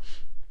now.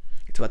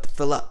 It's about to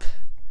fill up.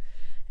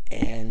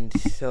 And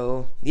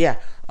so, yeah.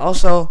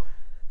 Also,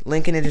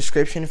 link in the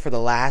description for the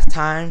last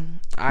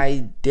time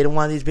I did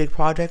one of these big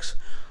projects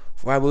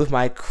where I moved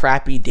my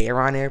crappy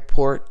Dayron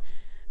airport,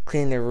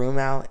 cleaned the room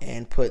out,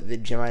 and put the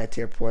gym at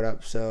the airport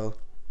up. So,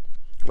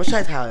 what should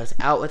I title this?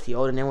 Out with the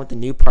old and in with the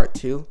new part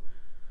 2?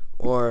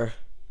 Or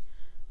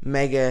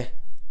Mega...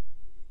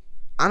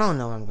 I don't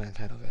know what I'm going to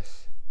title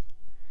this.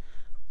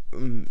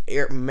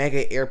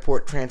 Mega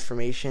Airport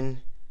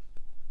Transformation.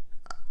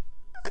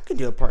 I could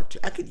do a part 2.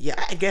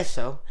 I guess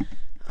so.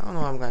 I don't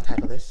know what I'm going to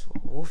title this.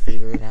 We'll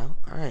figure it out.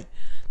 Alright.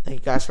 Thank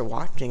you guys for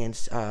watching. And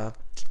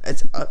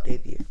let's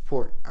update the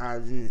airport.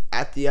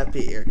 At the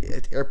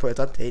airport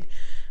update,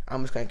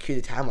 I'm just going to cue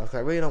the time off because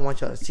I really don't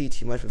want y'all to see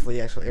too much before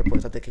the actual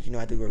airport update, because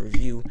I do a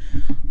review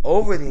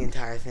over the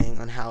entire thing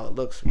on how it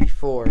looks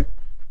before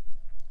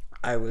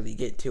I really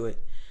get to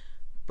it.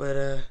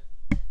 But,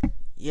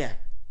 yeah,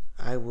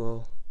 I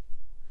will.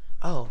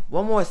 Oh,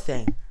 one more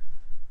thing.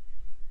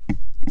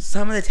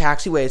 Some of the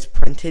taxiway is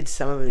printed,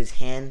 some of it is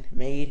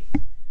handmade.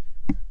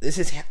 This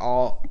is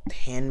all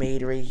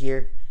handmade right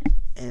here,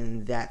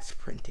 and that's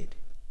printed.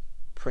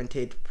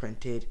 Printed.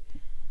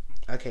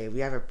 Okay, we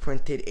have a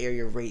printed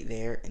area right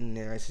there, and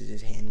the rest is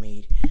just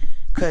handmade.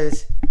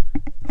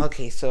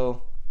 Okay,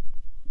 so,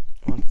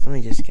 let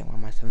me just get one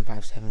of my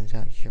 757s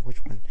out here.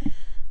 Which one?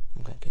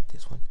 I'm gonna get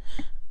this one.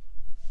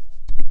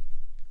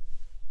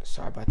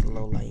 Sorry about the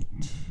low light.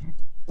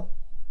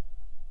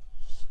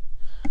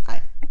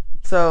 Alright,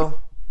 so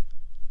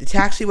the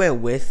taxiway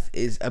width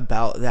is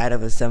about that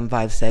of a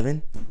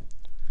 757.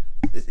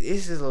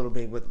 This is a little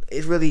big, but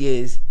it really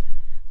is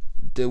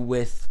the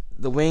width.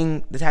 The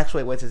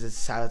taxiway width is the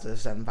size of a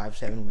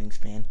 757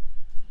 wingspan.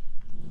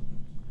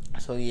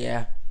 So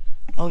yeah.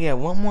 Oh yeah,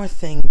 one more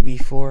thing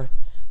before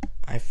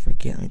I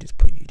forget. Let me just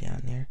put you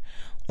down there.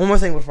 One more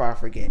thing before I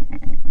forget.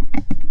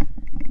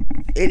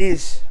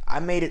 I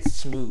made it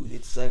smooth.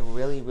 It's like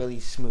really, really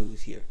smooth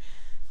here.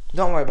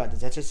 Don't worry about this.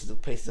 That's just the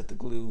places that the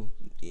glue,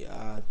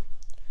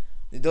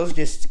 those are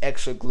just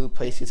extra glue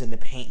places, and the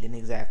paint didn't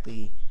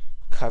exactly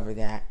cover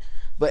that.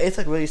 But it's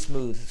like really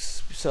smooth.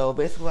 So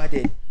basically what I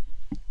did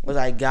was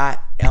I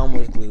got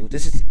Elmer's glue.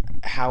 This is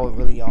how it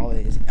really all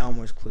is,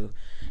 Elmer's glue.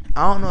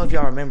 I don't know if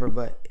y'all remember,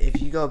 but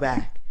if you go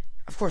back,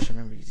 of course you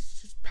remember,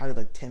 it's probably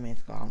like 10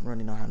 minutes ago. I don't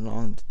really know how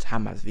long the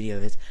time of this video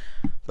is.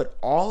 But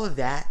all of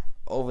that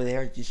over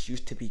there just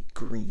used to be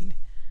green.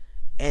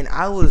 And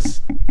I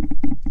was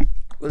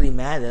really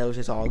mad that it was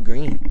just all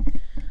green.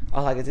 I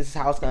was like, if this is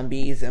how it's going to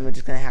be, is I'm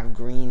just going to have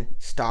green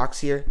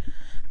stalks here.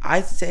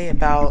 I'd say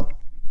about,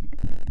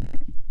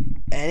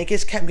 and it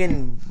just kept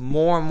getting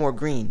more and more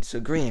green,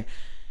 so greener.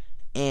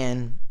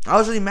 And I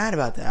was really mad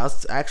about that. I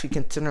was actually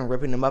considering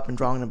ripping them up and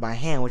drawing them by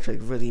hand, which like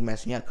really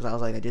messed me up, because I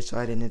was like, I just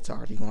saw it and it's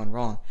already going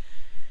wrong.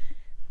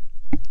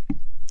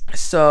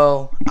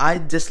 So I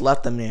just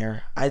left them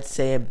there. I'd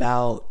say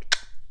about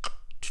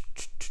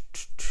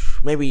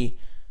maybe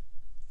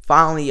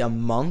finally a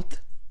month.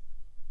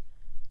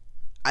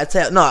 I'd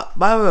say no,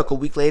 by like a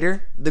week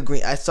later, the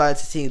green, I started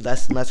to see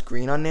less and less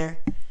green on there.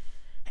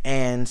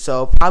 And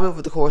so probably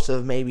over the course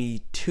of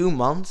maybe 2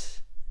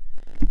 months,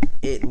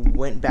 it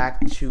went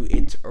back to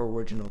its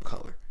original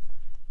color.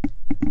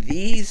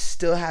 These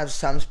still have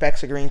some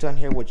specks of greens on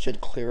here, which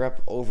should clear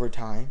up over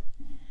time.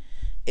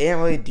 It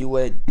didn't really do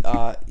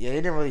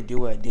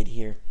what it did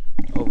here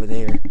over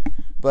there.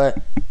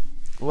 But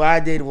what I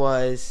did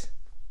was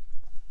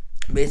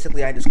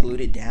basically I just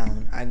glued it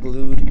down. I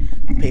glued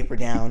the paper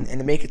down, and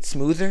to make it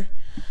smoother,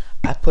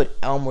 I put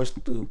Elmer's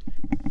glue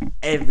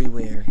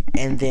everywhere.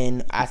 And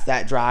then after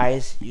that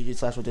dries, you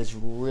just left with this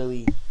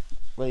really,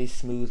 really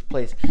smooth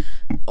place.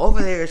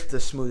 Over there is the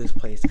smoothest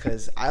place,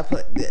 because I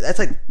put,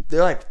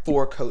 there are like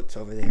 4 coats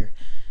over there.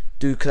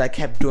 Dude, because I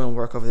kept doing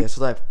work over there.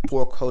 So like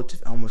 4 coats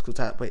of Elmer's glue.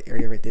 Top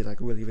area right there is like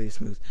really, really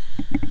smooth.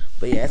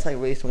 But yeah, it's like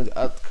really smooth.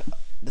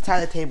 The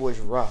side of the table is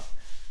rough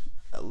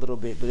a little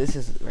bit, but this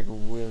is like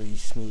really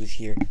smooth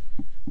here.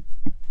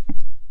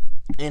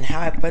 And how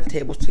I put the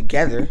tables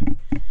together,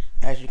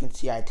 as you can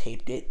see, I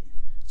taped it.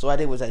 So what I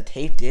did was I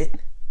taped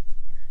it,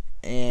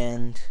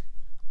 and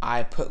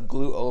I put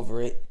glue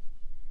over it.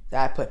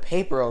 Then I put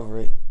paper over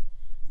it.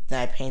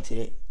 Then I painted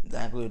it.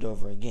 Then I glued it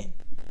over again.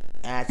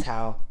 And that's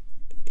how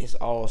it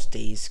all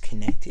stays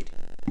connected.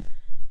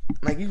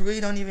 Like, you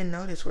really don't even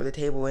notice where the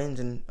table ends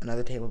and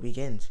another table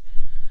begins.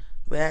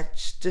 But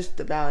that's just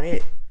about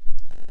it.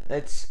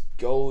 Let's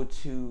go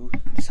to...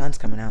 The sun's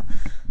coming out.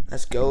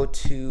 Let's go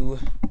to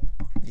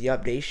the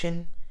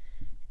updation.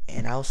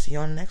 And I'll see you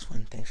on the next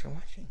one. Thanks for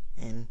watching.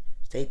 And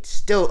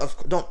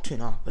don't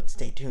tune off, but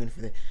stay tuned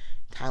for the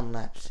time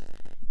lapse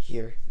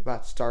here.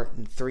 About to start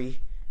in 3,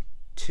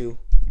 2...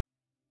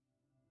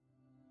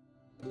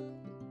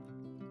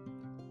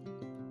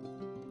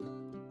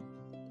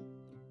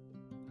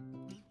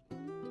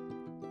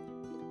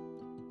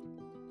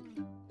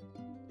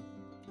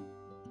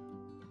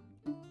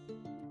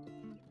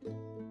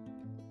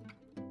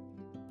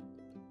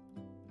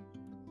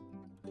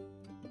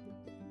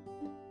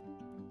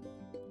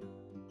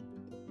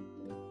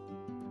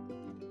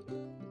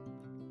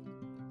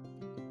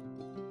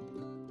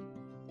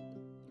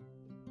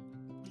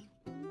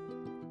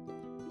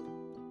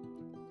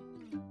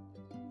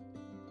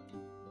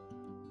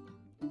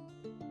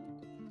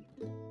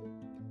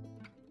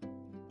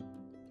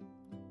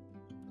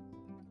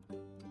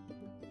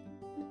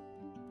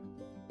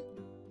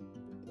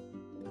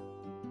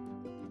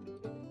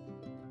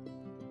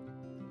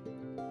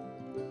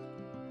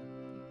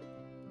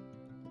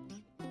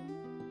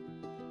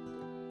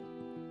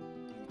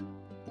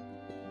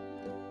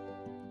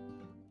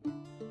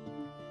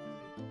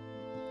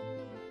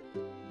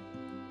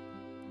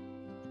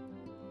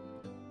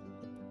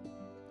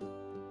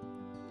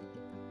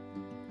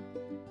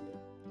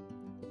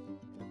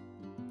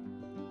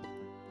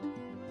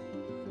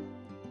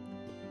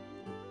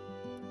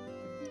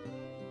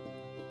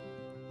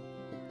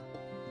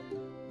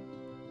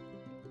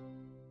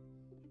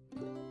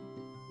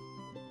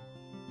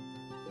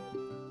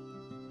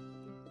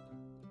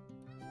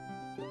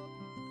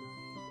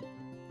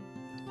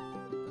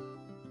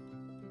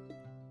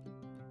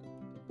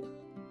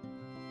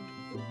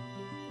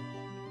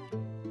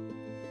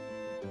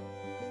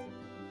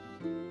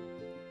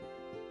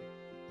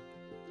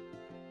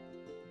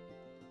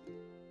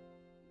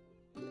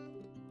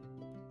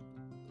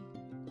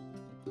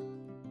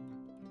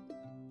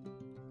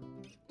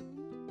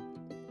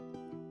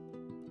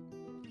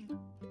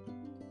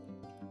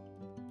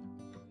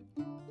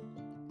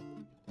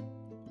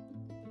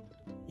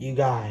 You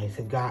guys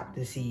have got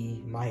to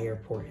see my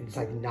airport. It's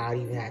like not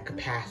even at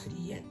capacity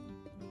yet.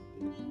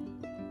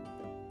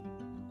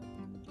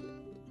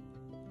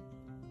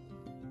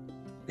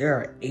 There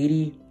are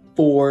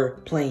 84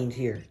 planes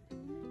here.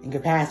 And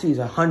capacity is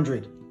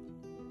 100.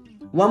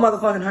 One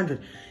motherfucking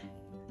 100.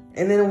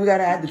 And then we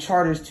gotta add the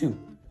charters too.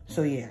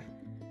 So yeah.